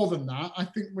more than that. I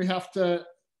think we have to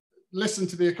listen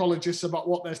to the ecologists about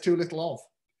what there's too little of.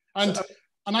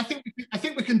 And I think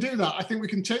we can do that. I think we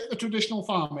can take the traditional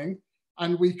farming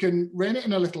and we can rein it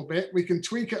in a little bit. We can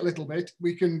tweak it a little bit.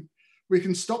 We can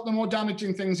stop the more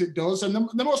damaging things it does. And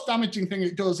the most damaging thing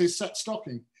it does is set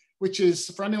stocking, which is,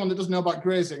 for anyone that doesn't know about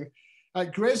grazing,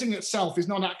 grazing itself is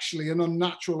not actually an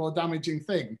unnatural or damaging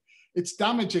thing. It's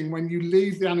damaging when you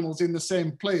leave the animals in the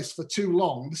same place for too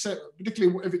long,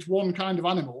 particularly if it's one kind of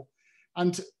animal.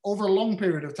 And over a long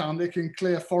period of time, they can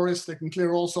clear forests, they can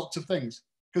clear all sorts of things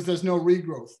because there's no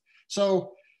regrowth.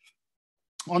 So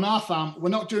on our farm, we're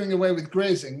not doing away with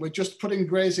grazing. We're just putting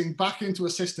grazing back into a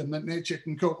system that nature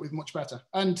can cope with much better.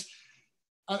 And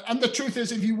the truth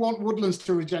is, if you want woodlands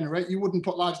to regenerate, you wouldn't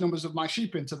put large numbers of my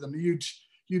sheep into them.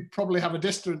 You'd probably have a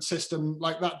distance system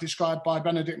like that described by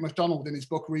Benedict MacDonald in his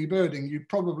book Rebirding. You'd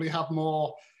probably have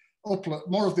more of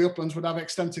the uplands would have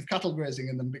extensive cattle grazing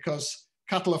in them because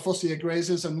cattle are fussier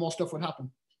grazers and more stuff would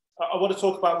happen. I want to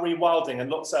talk about rewilding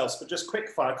and lots else, but just quick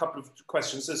fire, a couple of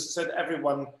questions so that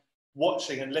everyone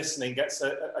watching and listening gets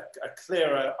a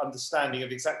clearer understanding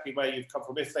of exactly where you've come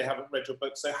from if they haven't read your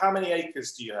book. So how many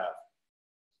acres do you have?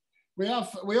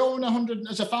 We own 100,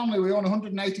 as a family, we own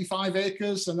 185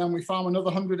 acres, and then we farm another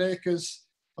 100 acres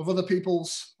of other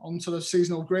people's on sort of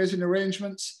seasonal grazing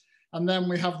arrangements. And then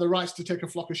we have the rights to take a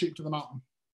flock of sheep to the mountain.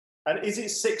 And is it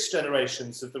 6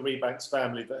 generations of the Rebanks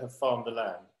family that have farmed the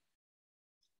land?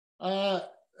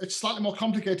 It's slightly more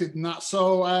complicated than that.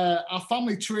 So our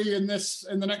family tree in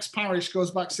the next parish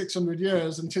goes back 600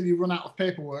 years until you run out of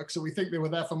paperwork. So we think they were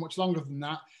there for much longer than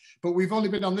that. But we've only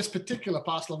been on this particular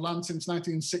parcel of land since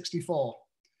 1964.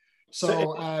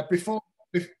 So before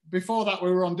that,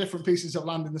 we were on different pieces of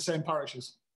land in the same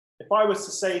parishes. If I was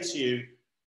to say to you,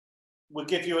 we'll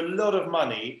give you a lot of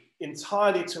money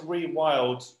entirely to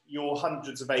rewild your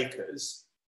hundreds of acres,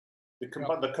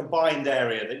 the combined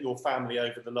area that your family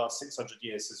over the last 600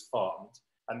 years has farmed,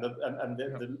 and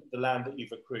the land that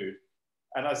you've accrued.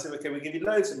 And I said, okay, we give you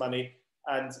loads of money,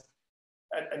 and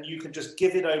you can just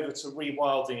give it over to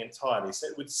rewilding entirely. So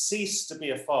it would cease to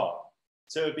be a farm.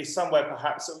 So it would be somewhere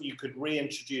perhaps that you could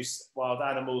reintroduce wild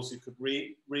animals, you could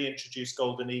reintroduce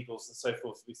golden eagles and so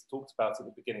forth, we talked about at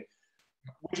the beginning.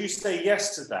 Would you say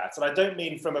yes to that? And I don't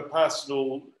mean from a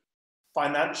personal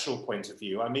financial point of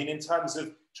view. I mean in terms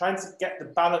of trying to get the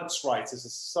balance right as a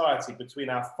society between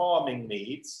our farming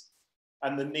needs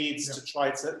and the needs to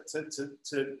try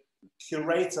to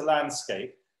curate a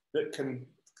landscape that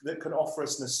can offer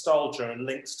us nostalgia and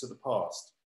links to the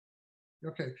past.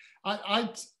 Okay,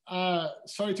 I'd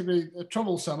sorry to be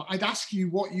troublesome. I'd ask you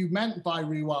what you meant by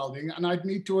rewilding, and I'd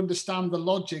need to understand the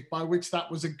logic by which that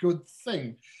was a good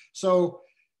thing. So,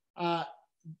 when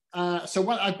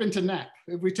I've been to Knepp,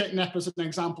 if we take Knepp as an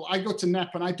example, I go to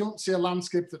Knepp and I don't see a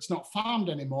landscape that's not farmed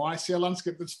anymore. I see a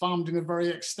landscape that's farmed in a very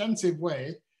extensive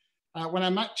way. When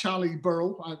I met Charlie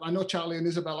Burrell, I know Charlie and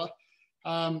Isabella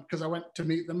because I went to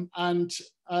meet them. And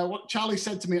what Charlie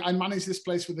said to me, I manage this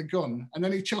place with a gun. And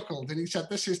then he chuckled and he said,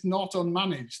 this is not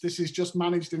unmanaged. This is just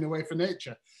managed in a way for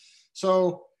nature.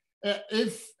 So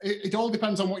if it all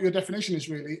depends on what your definition is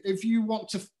really. If you want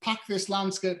to pack this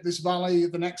landscape, this valley,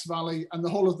 the next valley, and the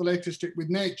whole of the Lake District with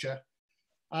nature,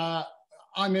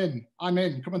 I'm in.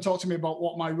 Come and talk to me about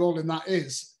what my role in that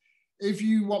is. If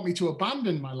you want me to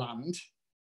abandon my land,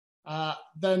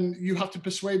 then you have to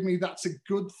persuade me that's a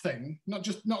good thing, not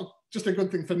just a good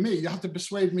thing for me. You have to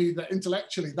persuade me that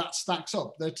intellectually that stacks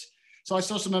up. So I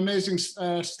saw some amazing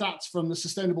stats from the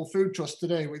Sustainable Food Trust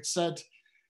today, which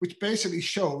basically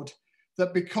showed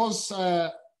that because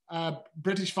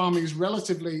British farming is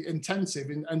relatively intensive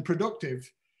and productive,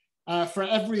 for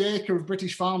every acre of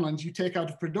British farmland you take out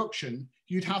of production,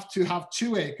 you'd have to have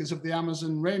 2 acres of the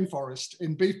Amazon rainforest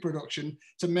in beef production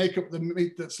to make up the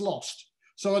meat that's lost.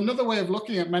 So another way of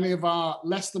looking at many of our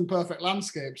less than perfect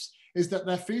landscapes is that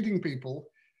they're feeding people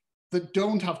that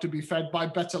don't have to be fed by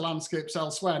better landscapes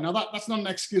elsewhere. Now that's not an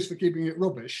excuse for keeping it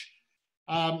rubbish,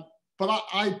 but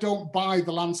I don't buy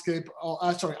the landscape,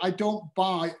 I don't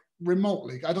buy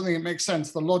remotely. I don't think it makes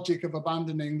sense, the logic of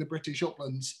abandoning the British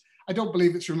uplands. I don't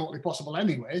believe it's remotely possible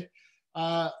anyway.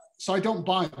 So I don't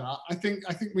buy that. I think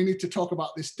we need to talk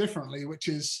about this differently, which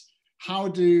is, how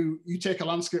do you take a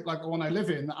landscape like the one I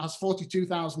live in that has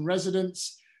 42,000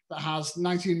 residents, that has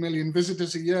 19 million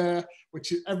visitors a year,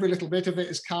 which every little bit of it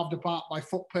is carved apart by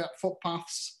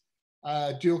footpaths,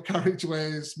 dual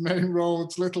carriageways, main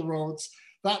roads, little roads.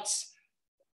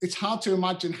 It's hard to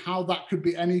imagine how that could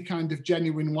be any kind of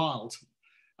genuine wild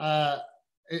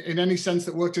in any sense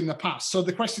that worked in the past. So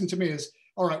the question to me is,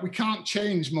 all right, we can't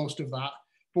change most of that,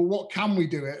 but what can we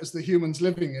do it as the humans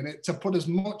living in it to put as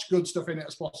much good stuff in it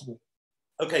as possible?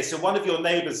 Okay, so one of your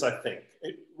neighbours, I think,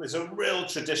 was a real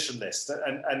traditionalist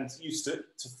and used to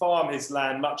farm his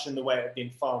land much in the way it had been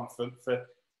farmed for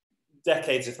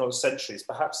decades, if not centuries,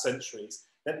 perhaps centuries.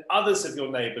 Then others of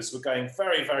your neighbours were going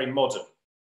very, very modern.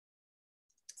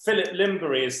 Philip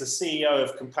Limbury is the CEO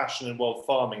of Compassion in World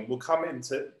Farming. We'll come on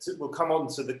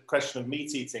to the question of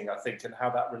meat eating, I think, and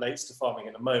how that relates to farming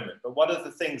in a moment. But one of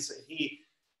the things that he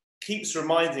keeps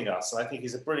reminding us, and I think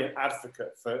he's a brilliant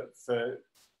advocate for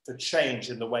change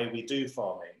in the way we do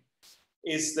farming,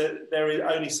 is that there is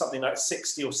only something like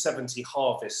 60 or 70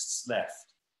 harvests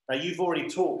left. Now, you've already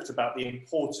talked about the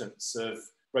importance of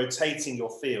rotating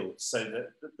your fields so that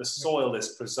the soil is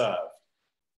preserved.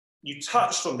 You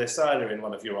touched on this earlier in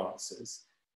one of your answers,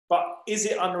 but is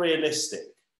it unrealistic,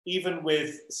 even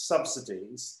with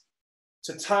subsidies,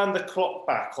 to turn the clock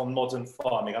back on modern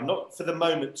farming? I'm not for the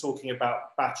moment talking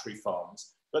about battery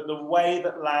farms, but the way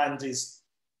that land is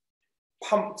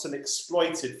pumped and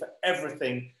exploited for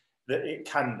everything that it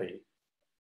can be.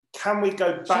 Can we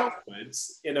go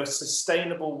backwards in a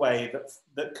sustainable way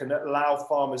that can allow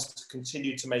farmers to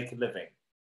continue to make a living?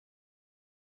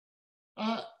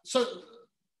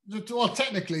 Well,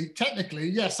 technically,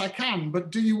 yes, I can.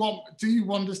 But do you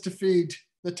want us to feed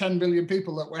the 10 billion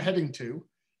people that we're heading to?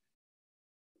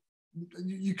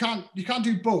 you can't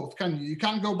do both, can you? You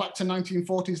can't go back to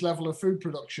 1940s level of food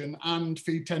production and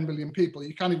feed 10 billion people.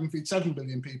 You can't even feed 7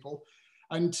 billion people.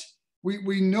 And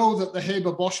we know that the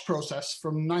Haber-Bosch process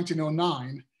from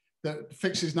 1909 that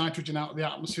fixes nitrogen out of the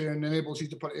atmosphere and enables you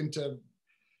to put it into,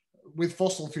 with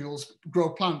fossil fuels, grow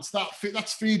plants,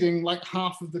 that's feeding like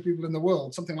half of the people in the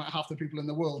world, something like half the people in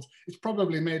the world. It's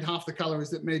probably made half the calories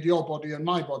that made your body and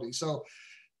my body. So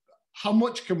how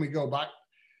much can we go back?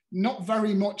 Not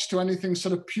very much to anything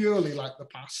sort of purely like the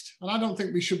past. And I don't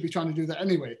think we should be trying to do that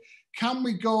anyway. Can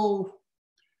we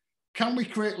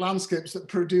create landscapes that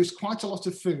produce quite a lot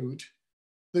of food,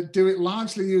 that do it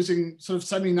largely using sort of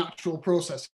semi-natural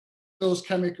processes? Those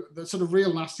chemical, the sort of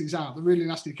real nasties out, the really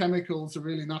nasty chemicals, the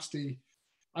really nasty,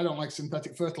 I don't like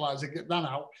synthetic fertilizer, get that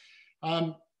out,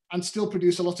 and still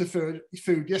produce a lot of food.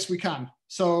 Yes, we can.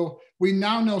 So we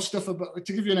now know stuff about,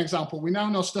 to give you an example, we now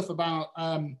know stuff about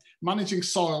managing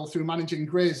soil through managing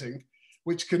grazing,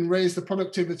 which can raise the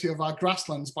productivity of our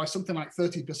grasslands by something like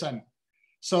 30%.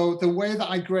 So the way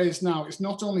that I graze now is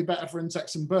not only better for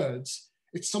insects and birds,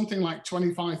 it's something like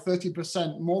 25,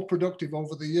 30% more productive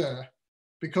over the year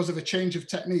because of a change of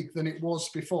technique than it was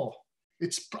before.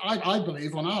 It's, I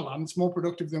believe, on our land, it's more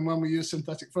productive than when we use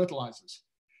synthetic fertilizers.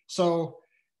 So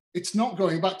it's not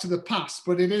going back to the past,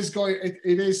 but it is going,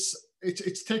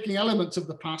 it's taking elements of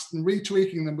the past and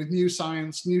retweaking them with new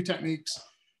science, new techniques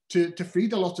to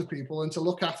feed a lot of people and to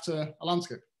look after a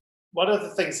landscape. One of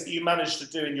the things that you managed to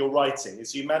do in your writing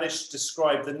is you managed to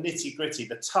describe the nitty-gritty,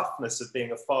 the toughness of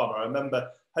being a farmer. I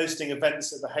remember hosting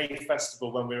events at the Hay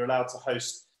Festival when we were allowed to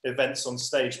host events on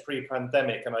stage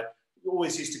pre-pandemic, and I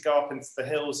always used to go up into the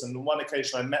hills, and on one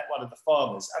occasion I met one of the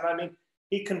farmers, and I mean,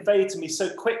 he conveyed to me so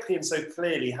quickly and so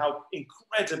clearly how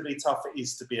incredibly tough it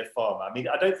is to be a farmer. I mean,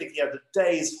 I don't think he had a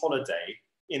day's holiday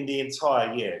in the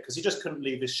entire year because he just couldn't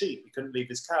leave his sheep, he couldn't leave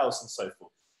his cows and so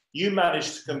forth. You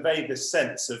managed to convey this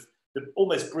sense of the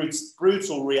almost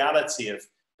brutal reality of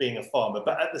being a farmer,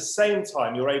 but at the same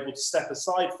time, you're able to step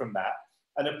aside from that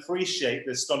and appreciate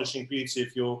the astonishing beauty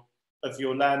of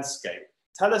your landscape.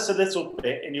 Tell us a little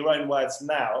bit in your own words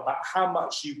now about how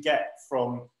much you get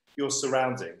from your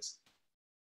surroundings.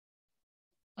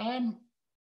 I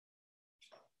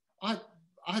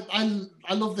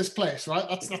love this place, right?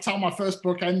 That's how my first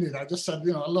book ended. I just said,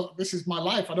 you know, look, this is my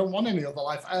life. I don't want any other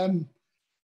life. I'm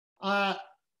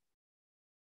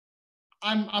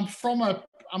from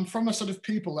a sort of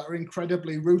people that are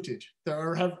incredibly rooted, that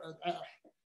are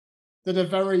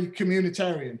very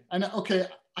communitarian. And okay,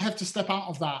 I have to step out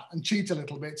of that and cheat a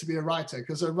little bit to be a writer,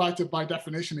 because a writer by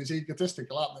definition is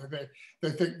egotistical, aren't they?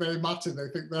 They think they matter, they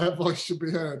think their voice should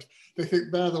be heard, they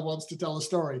think they're the ones to tell the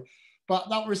story. But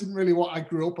that wasn't really what I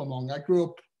grew up among. I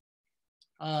grew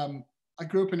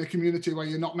up in a community where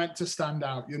you're not meant to stand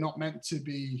out, you're not meant to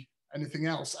be anything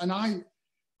else. And I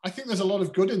think there's a lot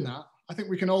of good in that. I think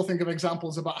we can all think of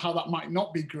examples about how that might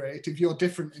not be great if you're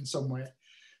different in some way.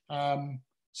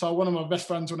 So one of my best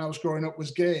friends when I was growing up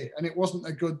was gay, and it wasn't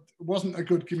a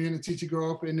good community to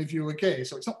grow up in if you were gay.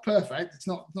 So it's not perfect. It's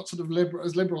not sort of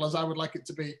as liberal as I would like it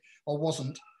to be, or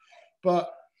wasn't.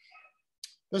 But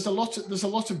there's a lot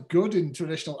of good in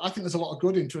traditional. I think there's a lot of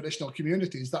good in traditional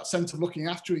communities. That sense of looking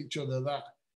after each other, that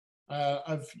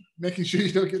of making sure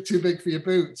you don't get too big for your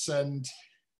boots, and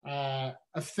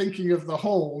of thinking of the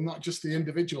whole, not just the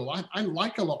individual. I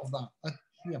like a lot of that.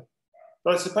 Yeah.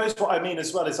 But I suppose what I mean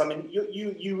as well is, I mean,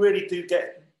 you really do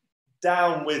get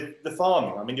down with the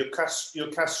farming. I mean, you're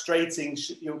castrating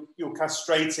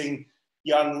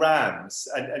young rams,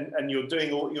 and you're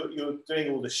doing all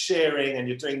the shearing, and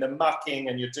you're doing the mucking,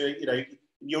 and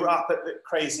you're up at the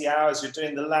crazy hours. You're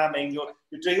doing the lambing. You're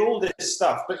doing all this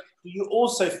stuff, but you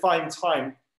also find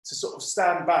time to sort of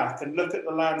stand back and look at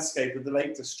the landscape of the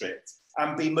Lake District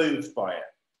and be moved by it.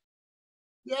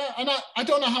 Yeah, and I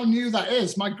don't know how new that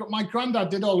is. My granddad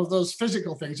did all of those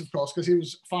physical things, of course, because he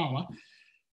was a farmer.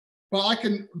 But I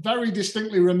can very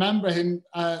distinctly remember him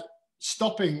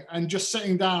stopping and just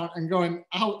sitting down and going,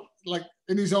 how, like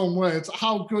in his own words,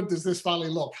 how good does this valley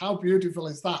look? How beautiful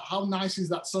is that? How nice is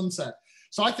that sunset?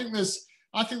 So I think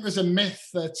there's a myth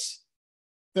that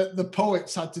the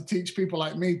poets had to teach people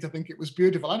like me to think it was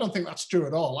beautiful. I don't think that's true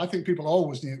at all. I think people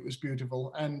always knew it was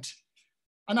beautiful. And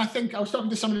I think I was talking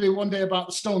to somebody one day about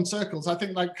the stone circles. I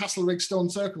think like Castlerigg Stone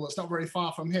Circle, it's not very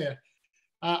far from here.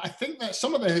 I think that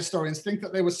some of the historians think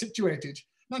that they were situated,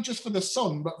 not just for the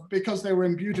sun, but because they were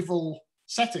in beautiful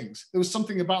settings. There was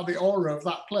something about the aura of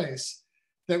that place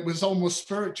that was almost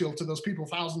spiritual to those people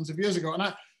thousands of years ago.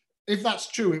 And if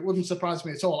that's true, it wouldn't surprise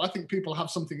me at all. I think people have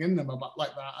something in them about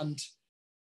like that. And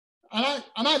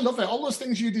I love it. All those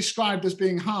things you described as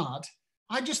being hard,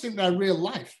 I just think they're real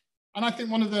life. And I think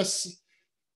one of this,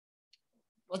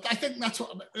 I think that's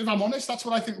what, if I'm honest, that's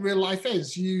what I think real life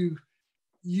is. You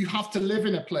have to live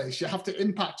in a place, you have to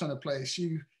impact on a place,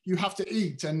 you have to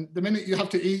eat. And the minute you have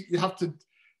to eat, you have to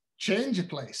change a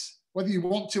place. Whether you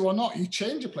want to or not, you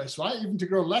change a place, right? Even to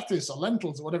grow lettuce or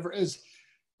lentils or whatever it is.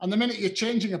 And the minute you're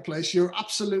changing a place, you're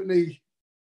absolutely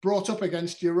brought up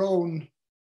against your own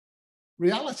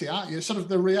reality, aren't you? Sort of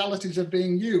the realities of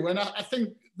being you. And I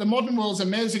think the modern world's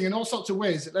amazing in all sorts of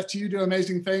ways. It lets you do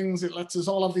amazing things. It lets us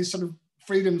all have these sort of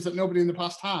freedoms that nobody in the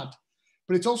past had.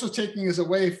 But it's also taking us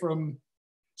away from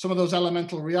some of those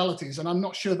elemental realities. And I'm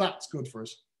not sure that's good for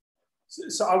us.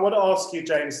 So I want to ask you,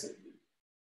 James,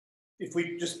 if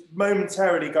we just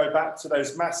momentarily go back to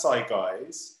those Maasai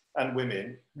guys and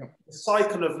women, the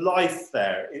cycle of life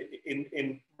there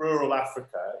in rural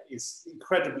Africa is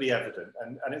incredibly evident,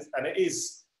 and it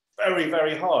is very,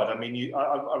 very hard. I mean,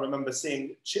 I remember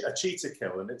seeing a cheetah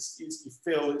kill, and you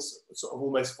feel it's sort of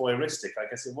almost voyeuristic. I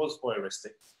guess it was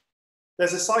voyeuristic.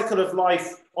 There's a cycle of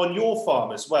life on your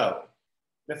farm as well.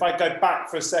 And if I go back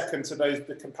for a second to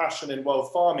the Compassion in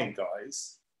World Farming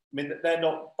guys, I mean, they're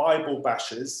not Bible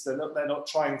bashers. They're not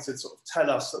trying to sort of tell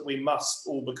us that we must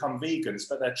all become vegans,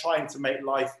 but they're trying to make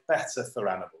life better for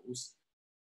animals.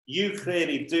 You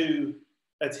clearly do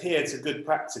adhere to good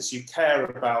practice. You care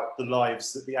about the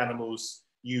lives that the animals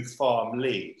you farm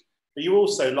lead. But you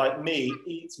also, like me,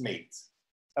 eat meat.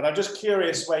 And I'm just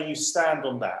curious where you stand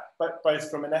on that,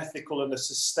 both from an ethical and a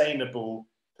sustainable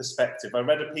perspective. I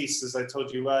read a piece, as I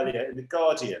told you earlier, in The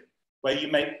Guardian, where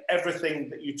you make everything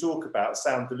that you talk about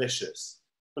sound delicious,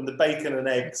 from the bacon and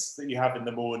eggs that you have in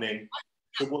the morning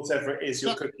to whatever it is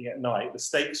you're cooking at night, the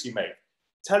steaks you make.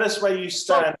 Tell us where you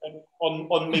stand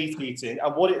on meat eating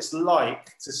and what it's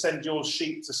like to send your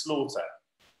sheep to slaughter.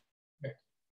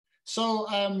 So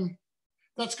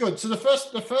that's good. So the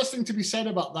first thing to be said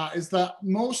about that is that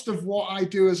most of what I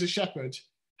do as a shepherd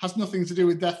has nothing to do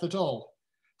with death at all.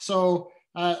 So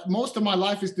most of my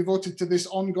life is devoted to this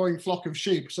ongoing flock of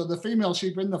sheep. So the female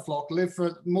sheep in the flock live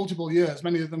for multiple years,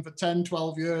 many of them for 10,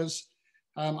 12 years.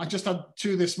 I just had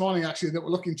 2 this morning, actually, that were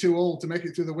looking too old to make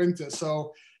it through the winter.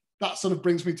 So that sort of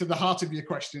brings me to the heart of your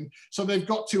question. So they've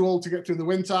got too old to get through the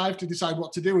winter. I have to decide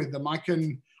what to do with them. I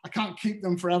can't keep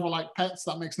them forever like pets.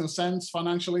 That makes no sense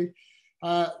financially.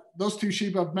 Those 2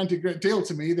 sheep have meant a great deal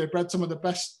to me. They've bred some of the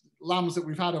best lambs that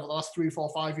we've had over the last 3,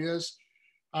 4, 5 years.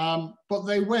 But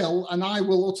they will, and I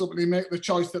will ultimately make the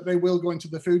choice that they will go into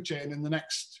the food chain in the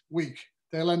next week.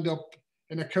 They'll end up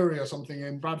in a curry or something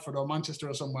in Bradford or Manchester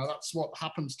or somewhere. That's what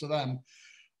happens to them.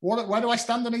 Where do I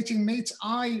stand on eating meat?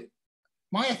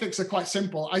 My ethics are quite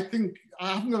simple. I think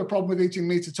I haven't got a problem with eating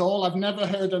meat at all. I've never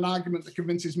heard an argument that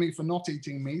convinces me for not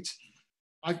eating meat.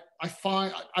 I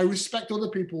respect other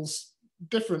people's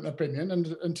different opinion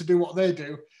and to do what they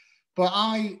do, but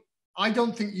I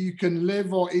don't think you can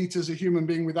live or eat as a human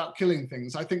being without killing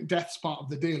things. I think death's part of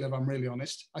the deal, if I'm really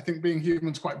honest. I think being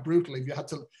human's quite brutal. If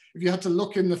you had to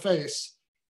look in the face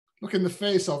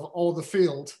of all the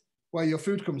field where your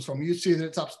food comes from, you'd see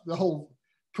that the whole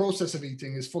process of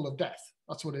eating is full of death.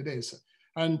 That's what it is.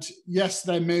 And yes,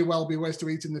 there may well be ways to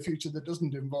eat in the future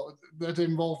that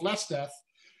involve less death,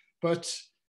 but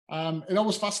it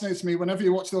always fascinates me whenever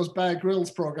you watch those Bear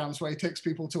Grylls programs where he takes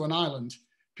people to an island.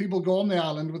 People go on the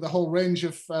island with a whole range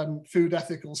of food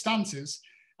ethical stances.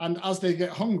 And as they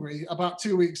get hungry, about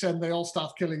 2 weeks in, they all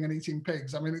start killing and eating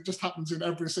pigs. I mean, it just happens in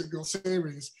every single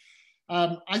series.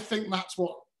 I think that's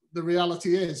what the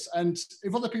reality is. And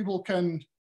if other people can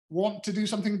want to do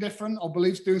something different or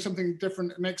believe doing something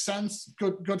different, it makes sense,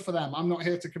 good for them. I'm not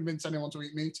here to convince anyone to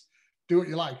eat meat. Do what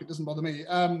you like, it doesn't bother me.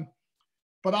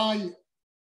 But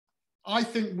I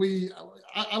think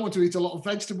I want to eat a lot of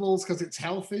vegetables because it's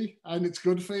healthy and it's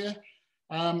good for you.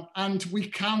 And we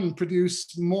can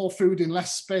produce more food in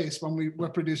less space when we're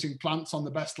producing plants on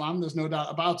the best land. There's no doubt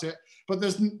about it. But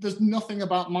there's nothing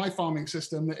about my farming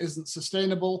system that isn't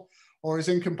sustainable or is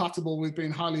incompatible with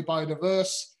being highly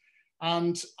biodiverse.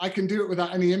 And I can do it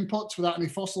without any inputs, without any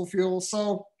fossil fuels.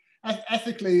 So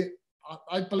ethically,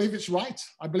 I believe it's right.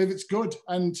 I believe it's good.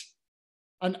 And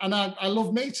I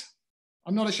love meat.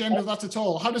 I'm not ashamed of that at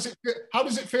all. How does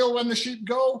it feel when the sheep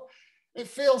go? It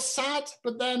feels sad,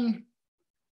 but then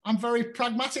I'm very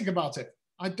pragmatic about it.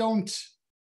 I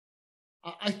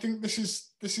think this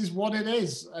is what it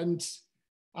is, and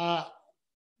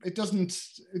it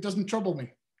doesn't trouble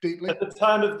me deeply. At the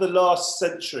turn of the last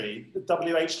century,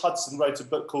 W.H. Hudson wrote a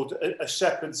book called A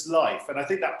Shepherd's Life, and I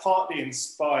think that partly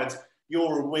inspired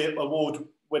your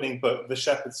award-winning book, The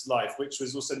Shepherd's Life, which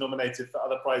was also nominated for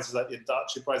other prizes like the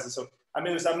Dutch Prize and so on. I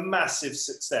mean, it was a massive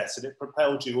success, and it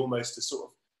propelled you almost to sort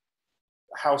of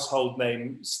household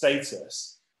name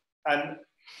status. And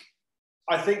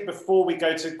I think before we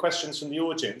go to questions from the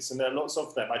audience, and there are lots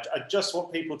of them, I just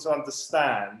want people to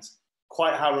understand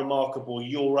quite how remarkable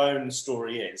your own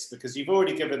story is, because you've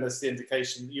already given us the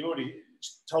indication, you already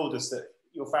told us that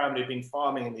your family have been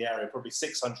farming in the area probably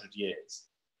 600 years.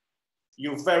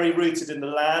 You're very rooted in the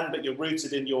land, but you're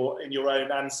rooted in your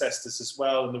own ancestors as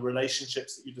well, and the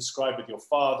relationships that you described with your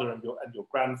father and your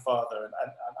grandfather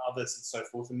and others and so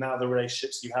forth, and now the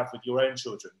relationships you have with your own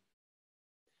children.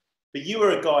 But you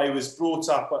were a guy who was brought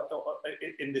up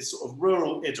in this sort of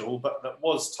rural idyll, but that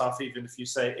was tough, even if you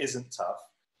say it isn't tough.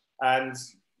 And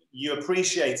you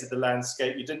appreciated the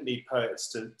landscape. You didn't need poets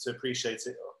to appreciate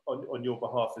it on your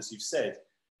behalf, as you've said.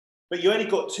 But you only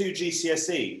got 2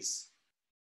 GCSEs.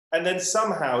 And then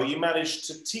somehow you managed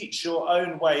to teach your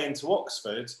own way into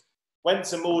Oxford, went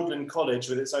to Magdalen College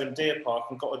with its own deer park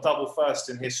and got a double first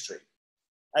in history.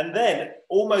 And then,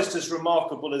 almost as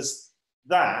remarkable as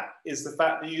that, is the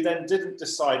fact that you then didn't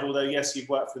decide, although yes, you've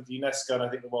worked with UNESCO and I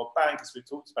think the World Bank, as we've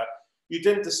talked about, you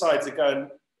didn't decide to go and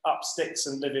up sticks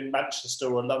and live in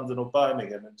Manchester or London or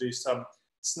Birmingham and do some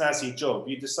snazzy job.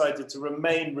 You decided to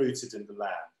remain rooted in the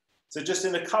land. So just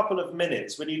in a couple of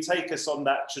minutes, will you take us on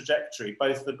that trajectory,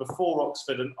 both the before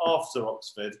Oxford and after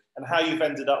Oxford, and how you've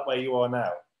ended up where you are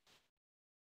now?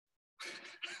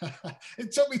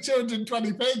 It took me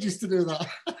 220 pages to do that.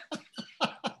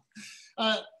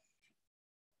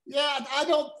 Yeah, I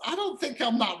don't think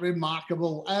I'm that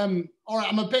remarkable. All right,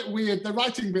 I'm a bit weird. The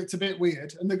writing bit's a bit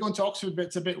weird, and the going to Oxford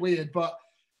bit's a bit weird. But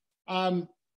I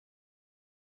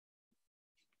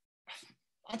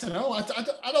don't know.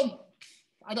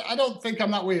 I don't think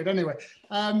I'm that weird. Anyway,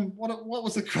 what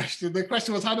was the question? The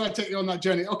question was, how do I take you on that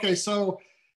journey? Okay, so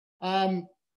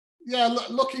yeah,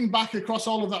 looking back across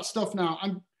all of that stuff now,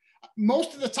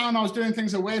 most of the time I was doing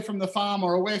things away from the farm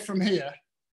or away from here,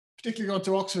 particularly going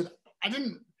to Oxford.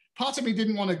 Part of me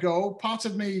didn't want to go. Part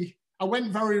of me, I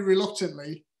went very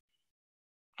reluctantly,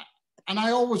 and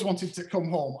I always wanted to come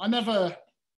home.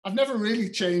 I've never really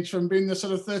changed from being the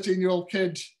sort of 13-year-old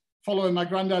kid following my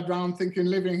granddad around, thinking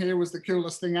living here was the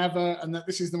coolest thing ever, and that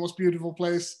this is the most beautiful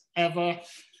place ever,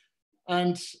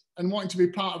 and wanting to be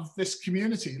part of this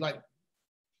community. Like,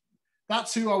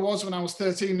 that's who I was when I was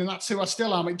 13, and that's who I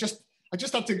still am. I just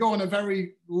had to go on a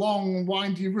very long,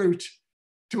 windy route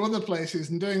to other places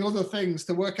and doing other things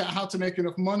to work out how to make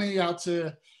enough money, how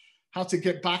to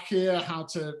get back here, how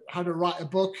to write a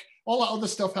book. All that other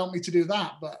stuff helped me to do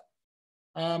that. But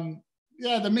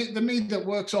yeah, the me that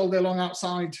works all day long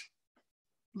outside,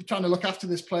 trying to look after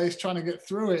this place, trying to get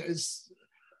through it,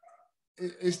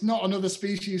 is not another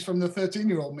species from the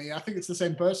 13-year-old me. I think it's the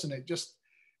same person. It just,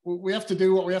 we have to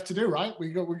do what we have to do, right?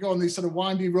 We go on these sort of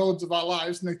windy roads of our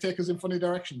lives, and they take us in funny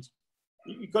directions.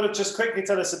 You've got to just quickly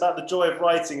tell us about the joy of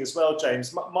writing as well,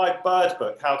 James. My bird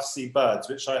book, How to See Birds,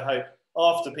 which I hope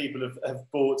after people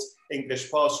have bought English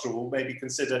Pastoral will maybe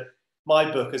consider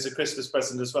my book as a Christmas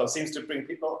present as well, seems to bring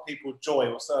a lot of people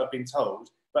joy, or so I've been told.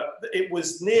 But it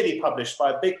was nearly published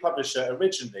by a big publisher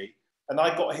originally, and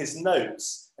I got his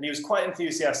notes, and he was quite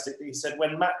enthusiastic. He said,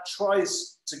 when Matt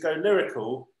tries to go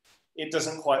lyrical, it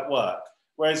doesn't quite work.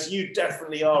 Whereas you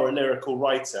definitely are a lyrical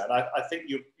writer. And I think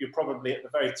you're probably at the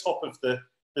very top of the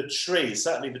tree,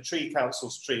 certainly the Tree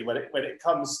Council's tree, when it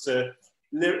comes to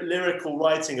lyrical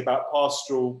writing about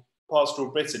pastoral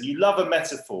Britain. You love a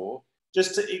metaphor.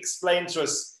 Just to explain to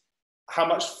us how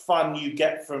much fun you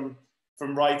get from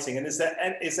writing. And is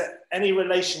there any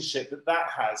relationship that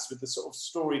has with the sort of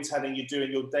storytelling you do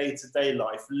in your day-to-day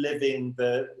life, living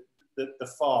the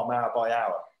farm hour by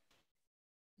hour?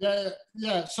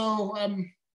 Yeah. So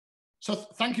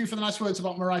thank you for the nice words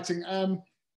about my writing.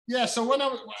 Yeah. So when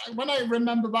I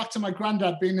remember back to my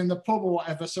granddad being in the pub or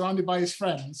whatever, surrounded by his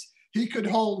friends, he could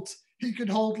hold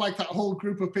like that whole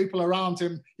group of people around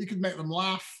him. He could make them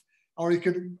laugh, or he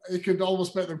could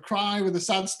almost make them cry with a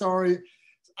sad story.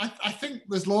 I think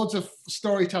there's loads of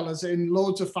storytellers in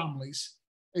loads of families,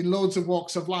 in loads of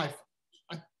walks of life.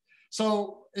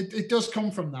 So it does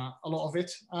come from that, a lot of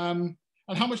it.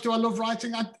 And how much do I love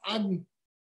writing?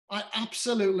 I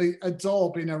absolutely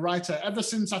adore being a writer. Ever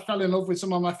since I fell in love with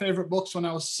some of my favorite books when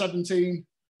I was 17,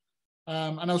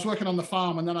 and I was working on the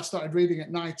farm, and then I started reading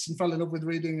at nights and fell in love with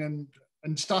reading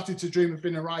and started to dream of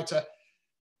being a writer.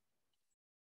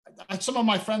 Some of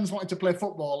my friends wanted to play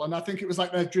football, and I think it was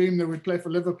like their dream they would play for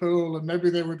Liverpool, and maybe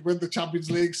they would win the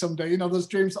Champions League someday. You know, those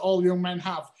dreams that all young men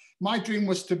have. My dream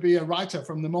was to be a writer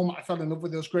from the moment I fell in love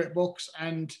with those great books.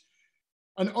 And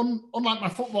unlike my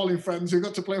footballing friends who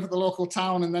got to play for the local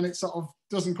town and then it sort of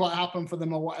doesn't quite happen for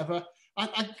them or whatever,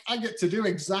 I get to do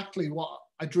exactly what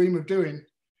I dream of doing,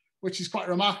 which is quite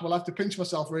remarkable. I have to pinch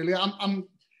myself, really.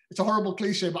 it's a horrible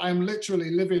cliche, but I am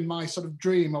literally living my sort of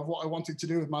dream of what I wanted to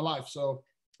do with my life. So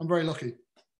I'm very lucky.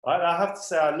 I have to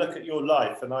say, I look at your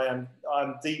life and I'm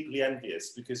deeply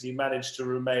envious, because you managed to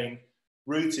remain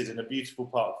rooted in a beautiful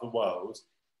part of the world,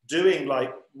 doing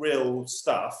like real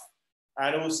stuff,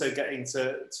 and also getting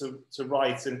to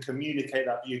write and communicate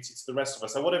that beauty to the rest of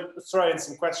us. I want to throw in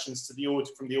some questions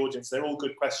from the audience. They're all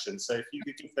good questions. So if you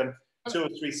could give them 2 or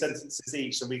 3 sentences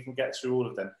each, and we can get through all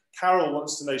of them. Carol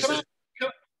wants to know.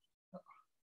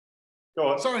 Go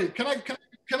on. Sorry, can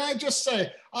I just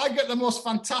say, I get the most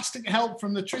fantastic help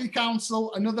from the Tree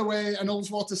Council, Another Way, and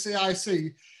Ullswater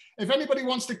CIC. If anybody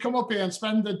wants to come up here and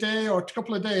spend a day or a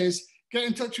couple of days, get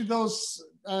in touch with those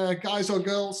guys or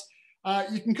girls.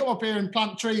 You can come up here and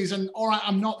plant trees. And all right,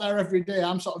 I'm not there every day.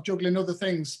 I'm sort of juggling other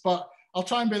things, but I'll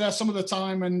try and be there some of the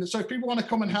time. And so if people want to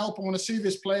come and help and want to see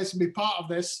this place and be part of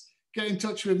this, get in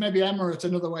touch with maybe Emma at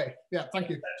Another Way. Yeah, thank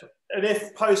you. And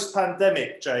if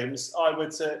post-pandemic, James, I were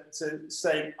to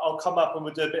say, I'll come up and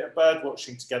we'll do a bit of bird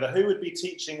watching together, who would be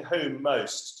teaching whom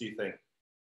most, do you think?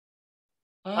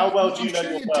 How well do you know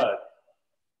your bird?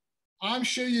 I'm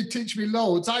sure you'd teach me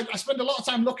loads. I spend a lot of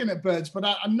time looking at birds, but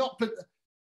I'm not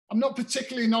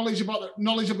particularly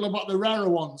knowledgeable about the rarer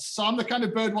ones. So I'm the kind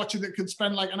of bird watcher that could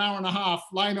spend like an hour and a half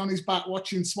lying on his back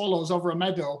watching swallows over a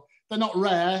meadow. They're not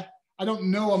rare. I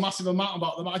don't know a massive amount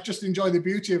about them. I just enjoy the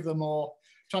beauty of them, or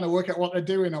trying to work out what they're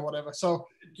doing or whatever. So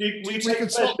do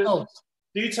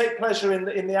you take pleasure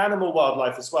in the animal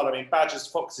wildlife as well? I mean, badgers,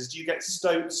 foxes, do you get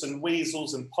stoats and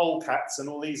weasels and polecats and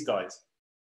all these guys?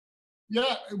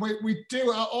 Yeah, we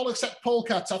do, all except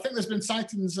polecats. I think there's been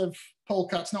sightings of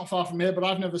polecats not far from here, but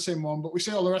I've never seen one. But we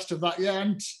see all the rest of that. Yeah,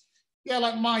 and yeah,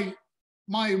 like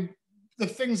the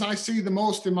things I see the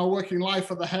most in my working life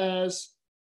are the hares,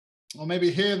 or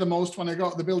maybe hear the most when I go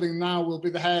to the building now will be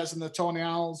the hares and the tawny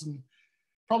owls. And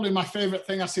probably my favorite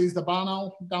thing I see is the barn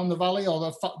owl down the valley, or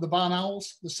the barn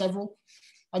owls. There's several.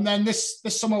 And then this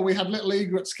summer we had little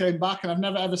egrets came back, and I've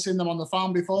never ever seen them on the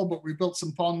farm before, but we built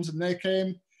some ponds and they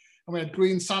came. And we had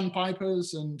green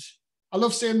sandpipers, and I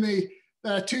love seeing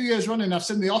 2 years running, I've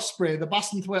seen the osprey, the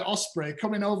Bassenthwaite osprey,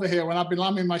 coming over here when I've been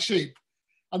lambing my sheep.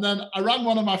 And then I rang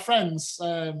one of my friends,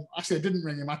 actually I didn't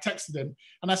ring him, I texted him,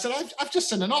 and I said, I've just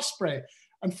seen an osprey.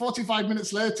 And 45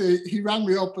 minutes later, he rang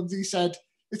me up and he said,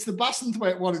 it's the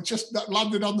Bassenthwaite one, it just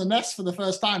landed on the nest for the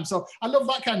first time. So I love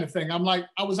that kind of thing. I'm like,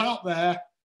 I was out there,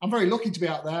 I'm very lucky to be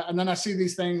out there, and then I see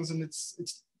these things and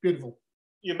it's beautiful.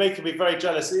 You're making me very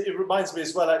jealous. It reminds me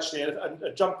as well, actually,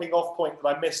 a jumping off point that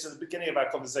I missed at the beginning of our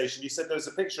conversation. You said there was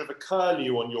a picture of a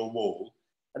curlew on your wall,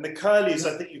 and the curlews,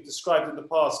 I think you've described in the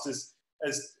past as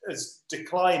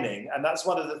declining, and that's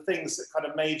one of the things that kind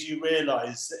of made you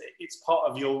realise that it's part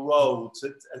of your role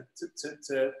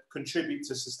to contribute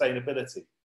to sustainability.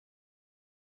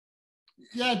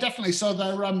 Yeah, definitely. So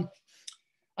there,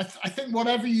 I think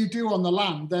whatever you do on the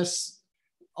land,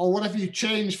 or whatever you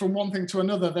change from one thing to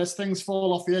another, there's things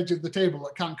fall off the edge of the table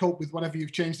that can't cope with whatever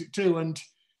you've changed it to. And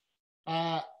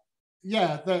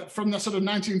from the sort of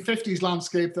 1950s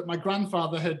landscape that my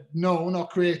grandfather had known or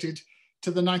created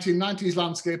to the 1990s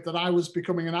landscape that I was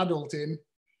becoming an adult in,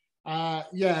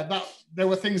 there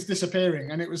were things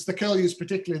disappearing. And it was the curlews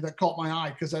particularly that caught my eye,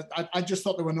 because I just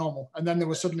thought they were normal. And then they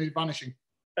were suddenly vanishing.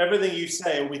 Everything you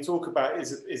say or we talk about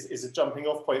is a jumping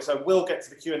off point. So we'll get to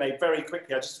the Q&A very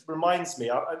quickly. It just reminds me,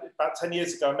 about 10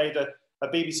 years ago, I made a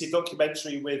BBC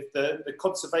documentary with the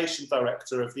conservation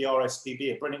director of the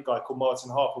RSPB, a brilliant guy called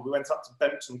Martin Harper. We went up to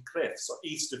Bempton Cliffs,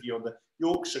 east of you on the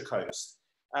Yorkshire coast.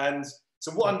 And it's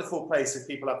a wonderful place if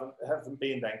people haven't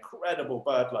been there. Incredible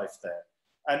bird life there.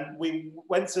 And we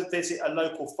went to visit a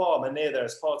local farmer near there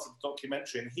as part of the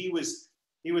documentary. And he was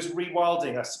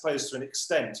rewilding, I suppose, to an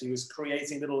extent. He was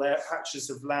creating little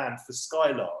patches of land for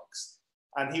skylarks.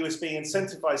 And he was being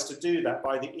incentivized to do that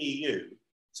by the EU.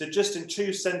 So just in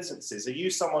 2 sentences, are you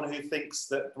someone who thinks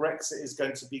that Brexit is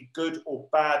going to be good or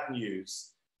bad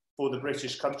news for the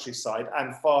British countryside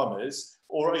and farmers,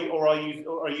 or are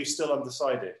you still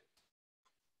undecided?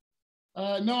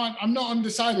 No, I'm not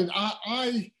undecided.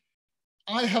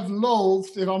 I have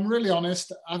loathed, if I'm really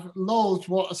honest, I've loathed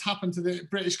what has happened to the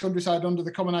British countryside under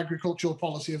the Common Agricultural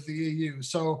Policy of the EU.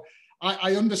 So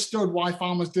I understood why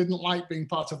farmers didn't like being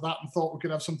part of that and thought we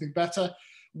could have something better.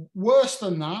 Worse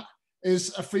than that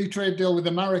is a free trade deal with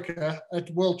America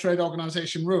at World Trade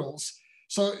Organization rules.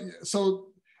 So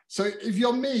if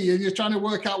you're me and you're trying to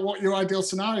work out what your ideal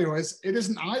scenario is, it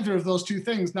isn't either of those 2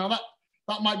 things. Now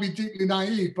that might be deeply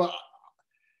naive, but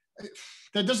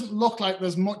there doesn't look like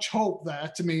there's much hope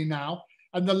there to me now.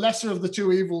 And the lesser of the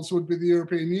 2 evils would be the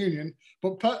European Union.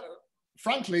 But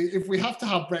frankly, if we have to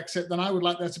have Brexit, then I would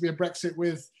like there to be a Brexit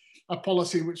with a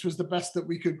policy which was the best that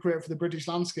we could create for the British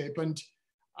landscape.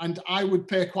 And I would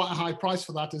pay quite a high price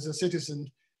for that as a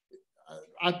citizen.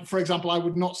 For example, I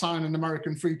would not sign an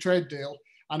American free trade deal,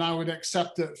 and I would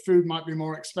accept that food might be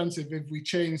more expensive if we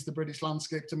change the British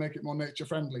landscape to make it more nature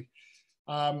friendly.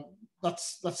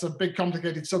 That's a big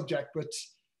complicated subject, but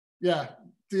yeah,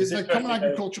 the common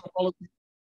agricultural policy,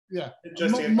 yeah,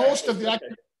 most of the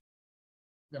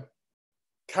yeah.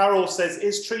 Carol says,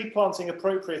 is tree planting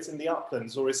appropriate in the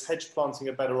uplands, or is hedge planting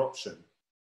a better option?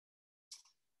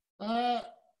 Well,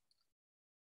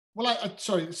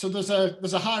 sorry, so there's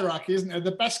a hierarchy, isn't there?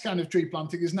 The best kind of tree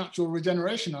planting is natural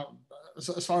regeneration,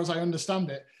 as far as I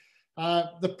understand it.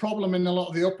 The problem in a lot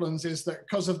of the uplands is that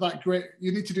because of that,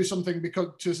 you need to do something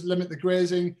to limit the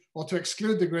grazing, or to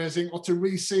exclude the grazing, or to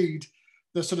reseed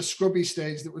the sort of scrubby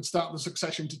stage that would start the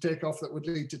succession to take off that would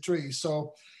lead to trees.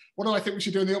 So what do I think we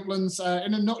should do in the uplands?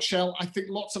 In a nutshell, I think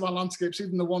lots of our landscapes,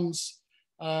 even the ones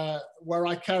where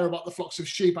I care about the flocks of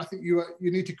sheep, I think you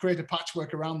need to create a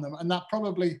patchwork around them. And that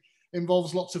probably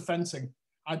involves lots of fencing.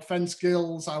 I'd fence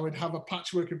gills, I would have a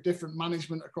patchwork of different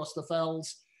management across the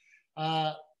fells.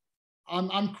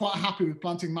 I'm quite happy with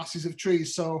planting masses of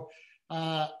trees. So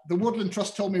the Woodland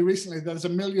Trust told me recently there's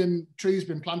 1 million trees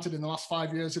been planted in the last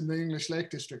 5 years in the English Lake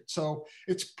District. So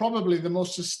it's probably the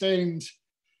most sustained,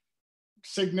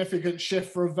 significant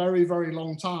shift for a very, very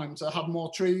long time to have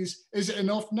more trees. Is it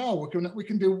enough? No, we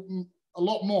can do a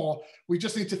lot more. We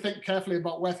just need to think carefully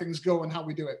about where things go and how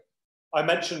we do it. I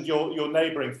mentioned your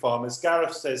neighbouring farmers.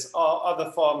 Gareth says, are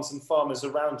other farms and farmers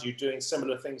around you doing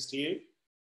similar things to you?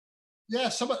 Yeah,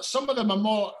 some of them are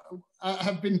more,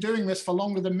 have been doing this for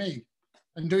longer than me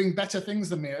and doing better things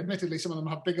than me. Admittedly, some of them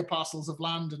have bigger parcels of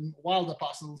land and wilder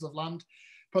parcels of land,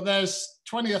 but there's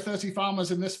 20 or 30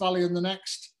 farmers in this valley and the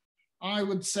next. I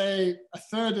would say a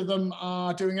third of them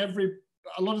are doing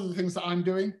a lot of the things that I'm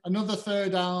doing. Another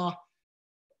third are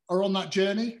on that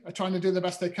journey, are trying to do the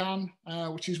best they can,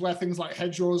 which is where things like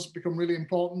hedgerows become really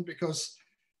important, because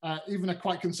even a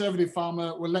quite conservative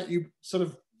farmer will let you sort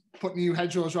of put new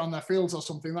hedgerows around their fields or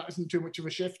something. That isn't too much of a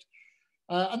shift.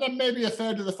 And then maybe a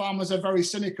third of the farmers are very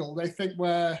cynical. They think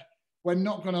we're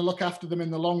not going to look after them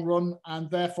in the long run, and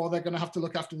therefore they're going to have to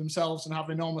look after themselves and have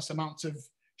enormous amounts of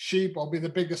sheep or be the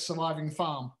biggest surviving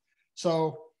farm.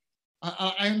 So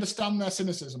I understand their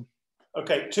cynicism.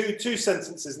 Okay, two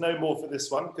sentences, no more for this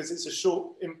one, because it's a short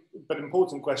but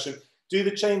important question. Do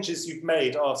the changes you've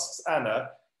made, asks Anna,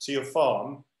 to your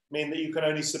farm mean that you can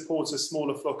only support a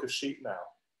smaller flock of sheep now?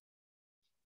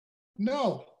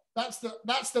 No, that's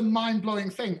the mind-blowing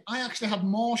thing. I actually have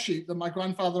more sheep than my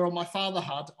grandfather or my father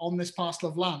had on this parcel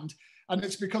of land, and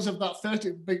it's because of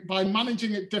that by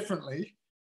managing it differently,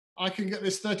 I can get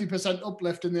this 30%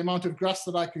 uplift in the amount of grass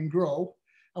that I can grow.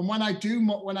 And when I do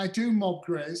mob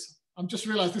graze, I've just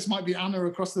realized this might be Anna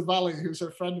across the valley, who's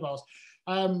a friend of ours.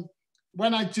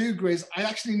 When I do graze, I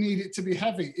actually need it to be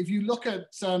heavy. If you look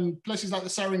at places like the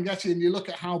Serengeti and you look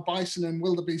at how bison and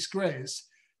wildebeest graze,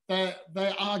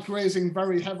 they are grazing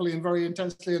very heavily and very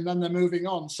intensely, and then they're moving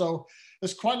on. So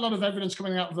there's quite a lot of evidence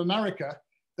coming out of America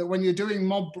that when you're doing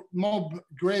mob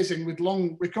grazing with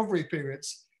long recovery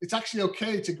periods, it's actually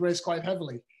okay to graze quite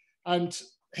heavily. And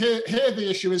here the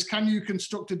issue is, can you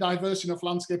construct a diverse enough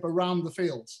landscape around the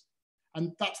fields?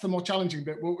 And that's the more challenging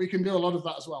bit, but we can do a lot of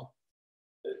that as well.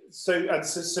 So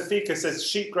Safika says,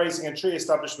 sheep grazing and tree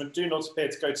establishment do not appear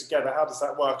to go together. How does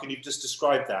that work? And you've just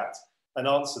described that and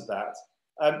answered that.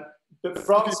 But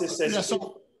Francis says,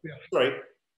 sorry.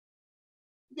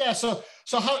 Yeah, so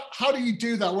how do you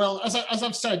do that? Well, as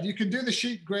I've said, you can do the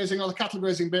sheep grazing or the cattle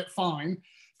grazing bit fine,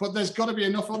 but there's got to be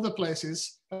enough other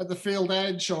places at the field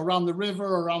edge or around the river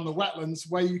or around the wetlands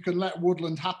where you can let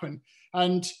woodland happen.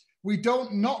 And we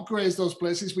don't not graze those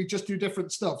places, we just do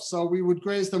different stuff. So we would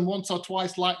graze them once or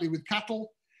twice lightly with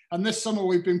cattle. And this summer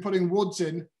we've been putting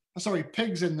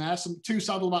pigs in there, some 2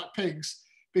 saddleback pigs,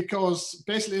 because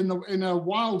basically in a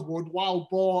wild wood, wild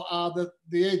boar are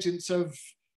the agents of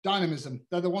dynamism.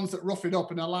 They're the ones that rough it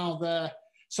up and allow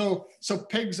so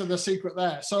pigs are the secret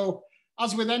there. So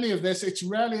as with any of this, it's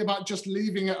rarely about just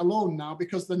leaving it alone now,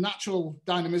 because the natural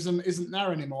dynamism isn't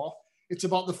there anymore. It's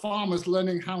about the farmers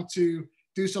learning how to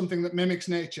do something that mimics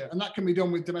nature. And that can be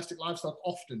done with domestic livestock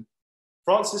often.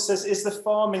 Francis says, is the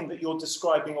farming that you're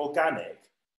describing organic?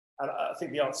 And I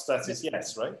think the answer to that is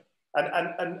yes, right? And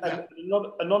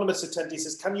anonymous attendee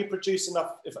says, can you produce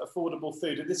enough affordable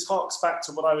food? And this harks back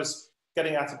to what I was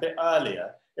getting at a bit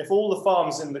earlier. If all the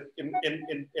farms in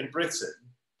Britain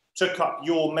took up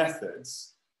your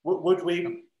methods,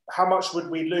 how much would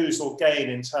we lose or gain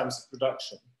in terms of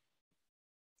production?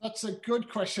 That's a good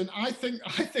question. I think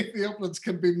the uplands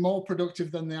can be more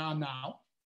productive than they are now.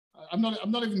 I'm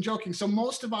not even joking. So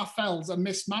most of our fells are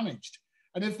mismanaged.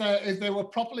 And if they were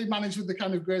properly managed with the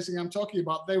kind of grazing I'm talking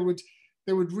about, they would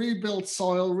rebuild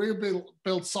soil,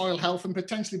 rebuild soil health, and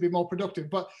potentially be more productive.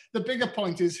 But the bigger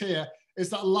point is that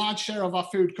a large share of our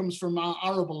food comes from our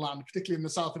arable land, particularly in the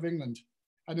south of England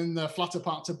and in the flatter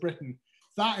parts of Britain.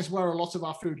 That is where a lot of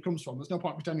our food comes from. There's no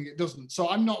point pretending it doesn't. So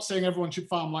I'm not saying everyone should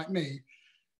farm like me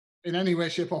in any way,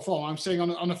 shape or form. I'm saying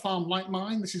on a farm like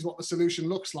mine, this is what the solution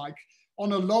looks like.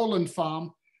 On a lowland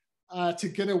farm, to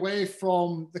get away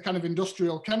from the kind of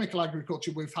industrial chemical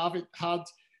agriculture we've had,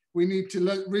 we need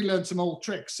to relearn some old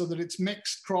tricks so that it's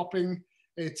mixed cropping.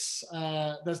 There's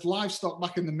livestock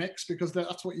back in the mix because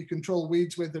that's what you control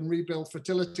weeds with and rebuild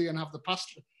fertility and have the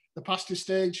pasture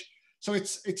stage. So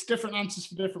it's different answers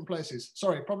for different places.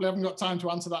 Sorry, probably haven't got time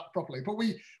to answer that properly, but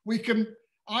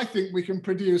I think we can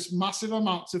produce massive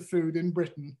amounts of food in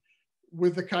Britain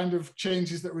with the kind of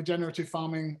changes that regenerative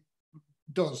farming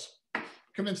does.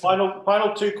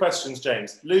 Final two questions,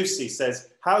 James. Lucy says,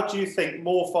 how do you think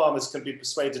more farmers can be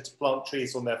persuaded to plant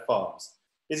trees on their farms?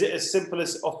 Is it as simple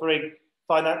as offering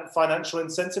financial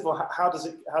incentive, or how does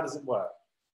it work?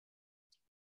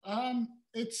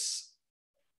 It's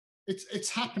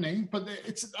happening, but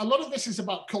a lot of this is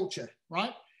about culture,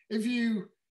 right? If you're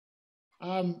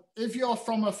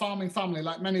from a farming family,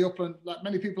 like many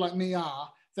people like me are,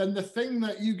 then the thing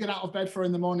that you get out of bed for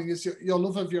in the morning is your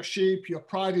love of your sheep, your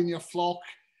pride in your flock,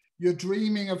 you're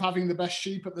dreaming of having the best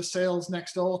sheep at the sales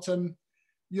next autumn.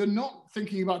 You're not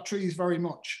thinking about trees very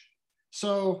much.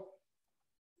 So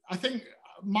I think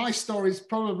my story is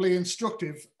probably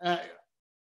instructive.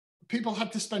 People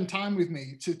had to spend time with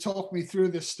me to talk me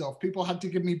through this stuff. People had to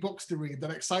give me books to read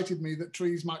that excited me that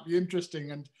trees might be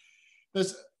interesting. And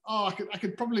I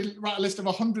could probably write a list of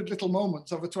 100 little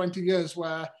moments over 20 years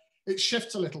where it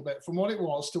shifts a little bit from what it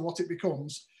was to what it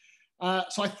becomes.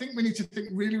 So I think we need to think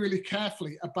really, really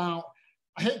carefully about,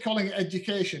 I hate calling it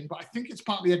education, but I think it's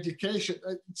partly education.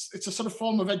 It's a sort of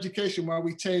form of education where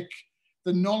we take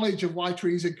the knowledge of why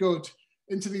trees are good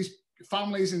into these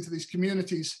families, into these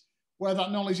communities where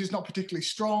that knowledge is not particularly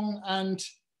strong. And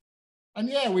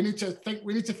yeah, we need to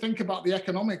think about the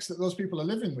economics that those people are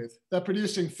living with. They're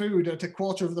producing food at a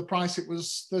quarter of the price it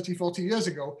was 30, 40 years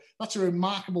ago. That's a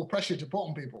remarkable pressure to put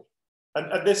on people.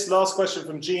 And this last question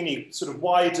from Jeannie sort of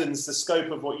widens the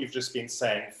scope of what you've just been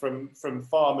saying, from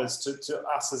farmers to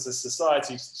us as a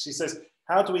society. She says,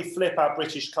 how do we flip our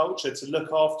British culture to look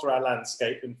after our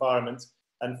landscape, environment,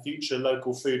 and future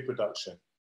local food production?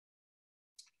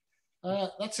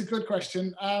 That's a good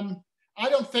question. I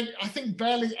think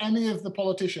barely any of the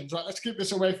politicians, right? Let's keep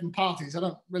this away from parties. I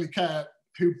don't really care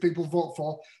who people vote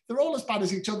for. They're all as bad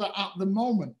as each other at the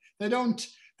moment. They don't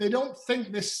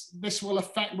think this will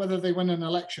affect whether they win an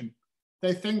election.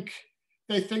 They think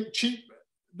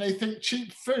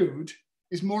cheap food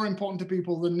is more important to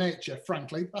people than nature.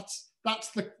 Frankly,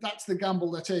 that's the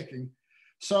gamble they're taking.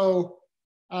 So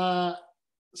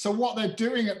what they're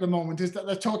doing at the moment is that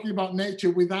they're talking about nature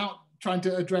without trying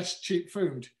to address cheap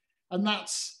food, and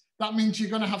that means you're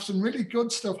going to have some really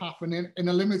good stuff happening in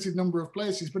a limited number of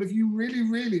places. But if you really,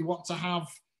 really want to have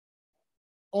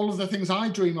all of the things I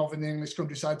dream of in the English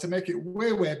countryside to make it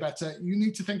way, way better, you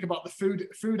need to think about the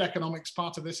food economics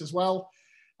part of this as well.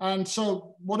 And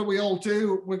so what do we all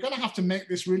do? We're going to have to make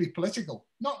this really political.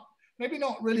 Maybe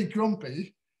not really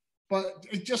grumpy, but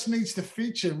it just needs to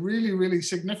feature really, really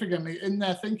significantly in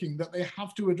their thinking that they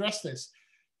have to address this,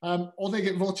 or they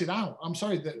get voted out. I'm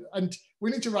sorry. And we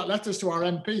need to write letters to our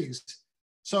MPs.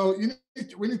 So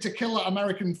we need to kill that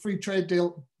American free trade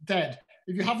deal dead.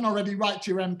 If you haven't already, write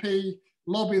to your MP,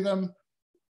 lobby them,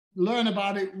 learn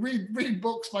about it, read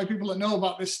books by people that know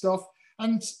about this stuff,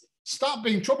 and start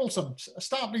being troublesome.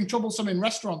 Start being troublesome in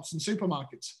restaurants and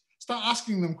supermarkets. Start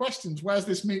asking them questions. Where's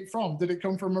this meat from? Did it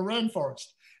come from a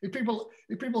rainforest? If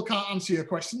people can't answer your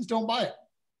questions, don't buy it.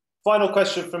 Final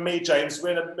question from me, James.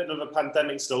 We're in the middle of a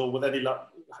pandemic still, with any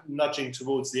luck nudging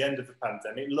towards the end of the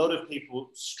pandemic. A lot of people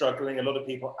struggling, a lot of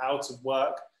people out of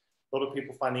work, a lot of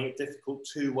people finding it difficult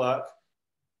to work.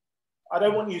 I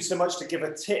don't want you so much to give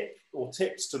a tip or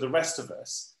tips to the rest of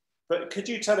us, but could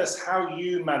you tell us how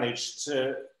you managed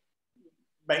to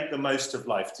make the most of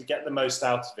life, to get the most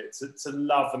out of it, to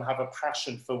love and have a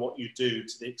passion for what you do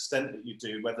to the extent that you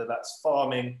do, whether that's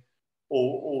farming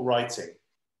or writing?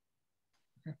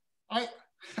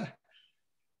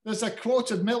 There's a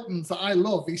quote of Milton's that I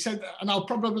love. He said, and I'll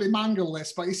probably mangle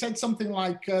this, but he said something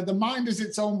like, the mind is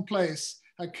its own place.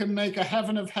 It can make a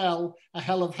heaven of hell, a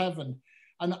hell of heaven.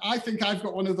 And I think I've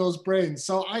got one of those brains.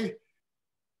 So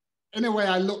in a way,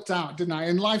 I lucked out, didn't I?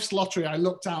 In life's lottery, I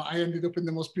lucked out. I ended up in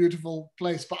the most beautiful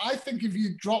place. But I think if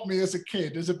you dropped me as a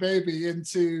kid, as a baby,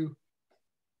 into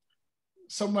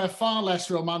somewhere far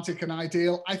less romantic and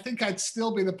ideal, I think I'd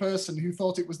still be the person who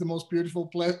thought it was the most beautiful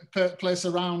place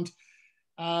around.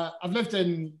 I've lived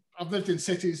in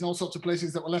cities and all sorts of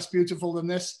places that were less beautiful than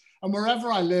this. And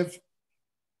wherever I live,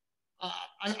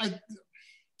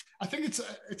 I think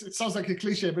it sounds like a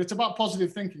cliche, but it's about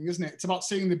positive thinking, isn't it? It's about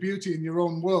seeing the beauty in your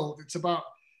own world. It's about,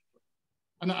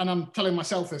 and I'm telling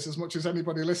myself this as much as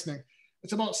anybody listening,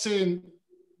 it's about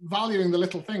valuing the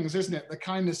little things, isn't it? The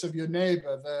kindness of your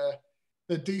neighbor,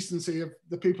 the decency of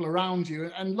the people around you,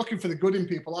 and looking for the good in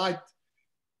people. I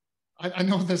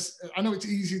know it's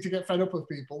easy to get fed up with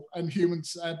people and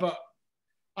humans, but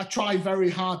I try very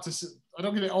hard I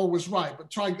don't get it always right,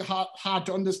 but try hard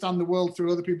to understand the world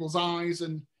through other people's eyes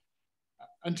and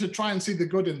to try and see the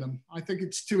good in them. I think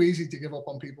it's too easy to give up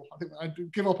on people. I think I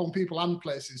give up on people and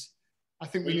places. I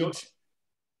think You're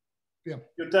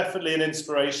definitely an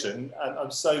inspiration, and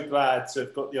I'm so glad to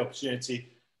have got the opportunity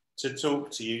to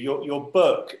talk to you. Your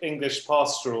book, English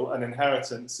Pastoral, An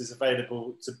Inheritance, is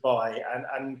available to buy,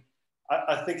 and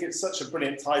I think it's such a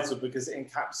brilliant title because it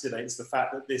encapsulates the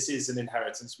fact that this is an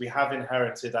inheritance. We have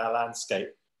inherited our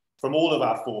landscape from all of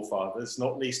our forefathers,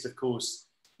 not least, of course,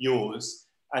 yours.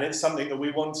 And it's something that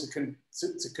we want to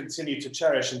continue to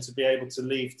cherish and to be able to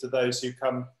leave to those who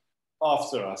come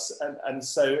after us. And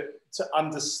so to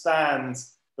understand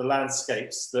the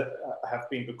landscapes that have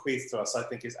been bequeathed to us, I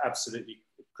think is absolutely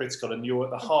critical. And you're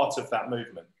at the heart of that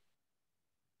movement.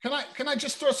 Can I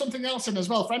just throw something else in as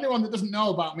well? For anyone that doesn't know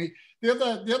about me,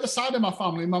 the other side of my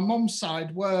family, my mum's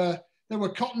side, there were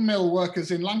cotton mill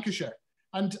workers in Lancashire.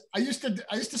 And I used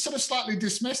to sort of slightly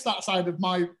dismiss that side of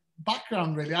my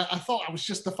background, really. I thought I was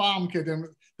just the farm kid, and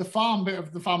the farm bit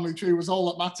of the family tree was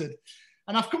all that mattered.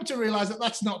 And I've come to realize that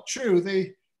that's not true.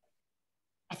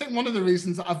 I think one of the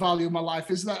reasons that I value my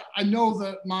life is that I know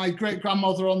that my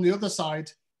great-grandmother on the other side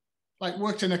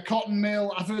worked in a cotton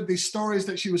mill. I've heard these stories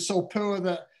that she was so poor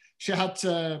that she had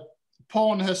to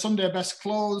pawn her Sunday best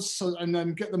clothes and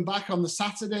then get them back on the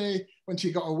Saturday when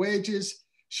she got her wages.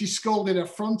 She scolded her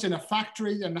front in a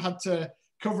factory and had to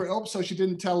cover it up so she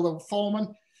didn't tell the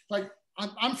foreman.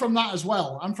 I'm from that as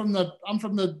well. I'm from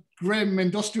the grim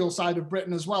industrial side of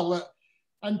Britain as well.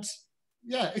 And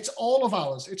yeah, it's all of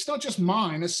ours. It's not just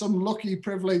mine as some lucky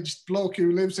privileged bloke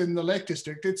who lives in the Lake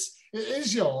District. It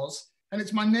is yours, and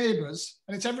it's my neighbours,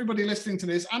 and it's everybody listening to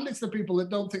this, and it's the people that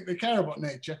don't think they care about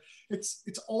nature. It's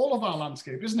all of our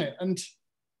landscape, isn't it? And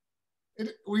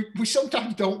we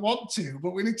sometimes don't want to,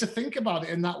 but we need to think about it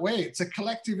in that way. It's a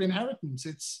collective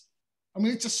inheritance. And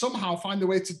we need to somehow find a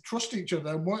way to trust each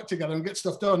other and work together and get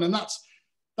stuff done. And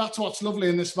that's what's lovely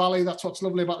in this valley. That's what's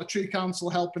lovely about the Tree Council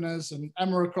helping us, and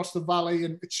Emma across the valley.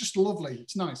 And it's just lovely.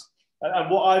 It's nice.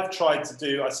 And what I've tried to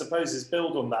do, I suppose, is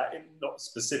build on that, not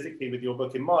specifically with your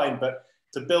book in mind, but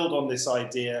to build on this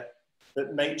idea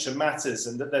that nature matters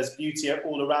and that there's beauty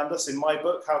all around us. In my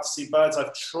book, How to See Birds,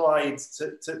 I've tried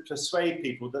to persuade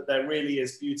people that there really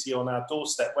is beauty on our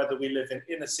doorstep, whether we live in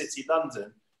inner city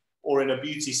London or in a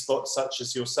beauty spot such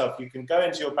as yourself. You can go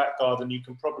into your back garden, you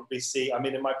can probably see,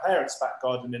 in my parents' back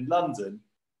garden in London,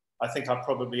 I think I've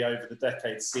probably over the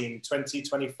decades seen 20,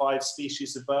 25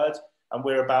 species of bird, and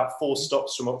we're about 4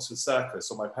 stops from Oxford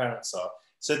Circus, or my parents are.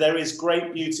 So there is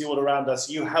great beauty all around us.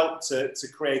 You helped to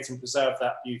create and preserve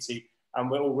that beauty,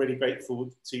 and we're all really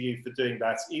grateful to you for doing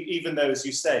that. Even though, as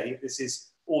you say, this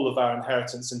is all of our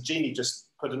inheritance. And Jeannie just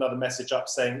put another message up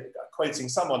saying, quoting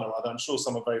someone or other, I'm sure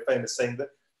someone very famous, saying that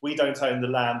we don't own the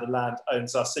land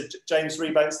owns us. So James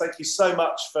Rebanks, thank you so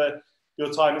much for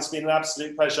your time. It's been an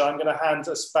absolute pleasure. I'm going to hand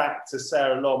us back to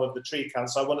Sarah Lom of the Tree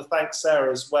Council. I want to thank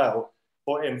Sarah as well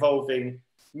for involving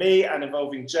me and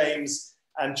involving James.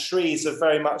 And trees are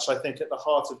very much, I think, at the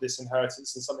heart of this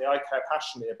inheritance and something I care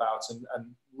passionately about, and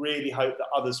really hope that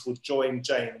others will join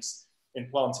James in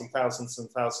planting thousands and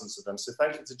thousands of them. So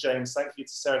thank you to James, thank you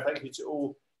to Sarah, thank you to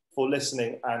all for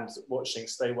listening and watching.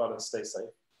 Stay well and stay safe.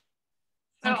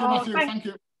 Thank you, Matthew. Thank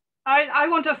you. I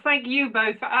want to thank you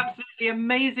both for absolutely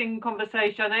amazing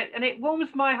conversation. And it warms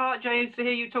my heart, James, to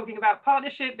hear you talking about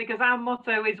partnership, because our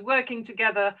motto is working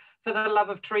together for the love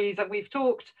of trees. And we've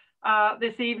talked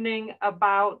this evening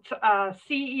about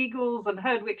sea eagles and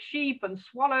Herdwick sheep and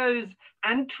swallows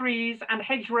and trees and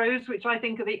hedgerows, which I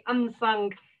think are the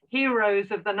unsung heroes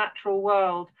of the natural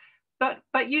world.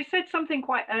 But you said something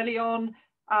quite early on,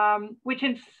 which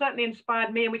certainly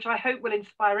inspired me, and which I hope will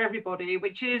inspire everybody,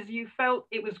 which is you felt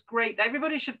it was great that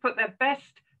everybody should put their best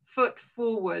foot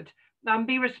forward and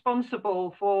be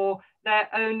responsible for their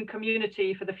own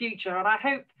community for the future. And I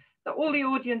hope that all the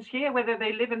audience here, whether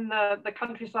they live in the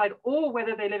countryside or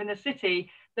whether they live in a city,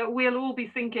 that we'll all be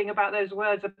thinking about those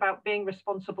words about being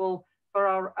responsible for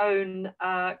our own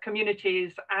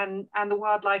communities and the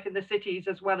wildlife in the cities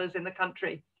as well as in the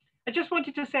country. I just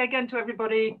wanted to say again to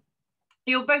everybody,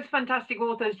 you're both fantastic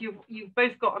authors. You've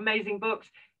both got amazing books.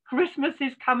 Christmas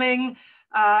is coming.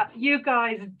 You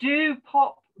guys do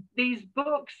pop these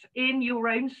books in your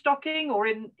own stocking or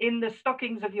in the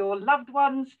stockings of your loved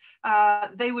ones.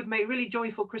 They would make really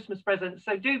joyful Christmas presents.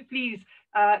 So do please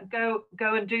go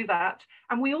and do that.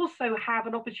 And we also have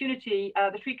an opportunity,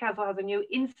 the Tree Council has a new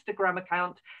Instagram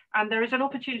account, and there is an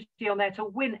opportunity on there to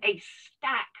win a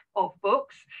stack of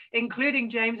books, including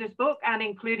James's book and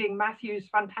including Matthew's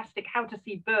fantastic How to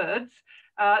See Birds.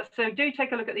 So do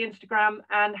take a look at the Instagram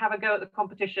and have a go at the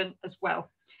competition as well.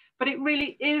 But it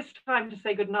really is time to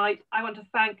say goodnight. I want to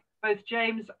thank both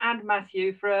James and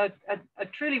Matthew for a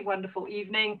truly wonderful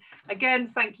evening.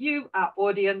 Again, thank you, our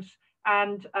audience.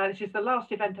 And this is the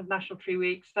last event of National Tree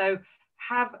Week. So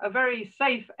have a very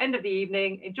safe end of the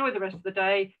evening. Enjoy the rest of the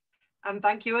day. And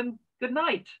thank you and good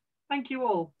night. Thank you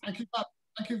all. Thank you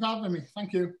for having me.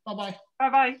 Thank you. Bye-bye.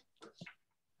 Bye-bye.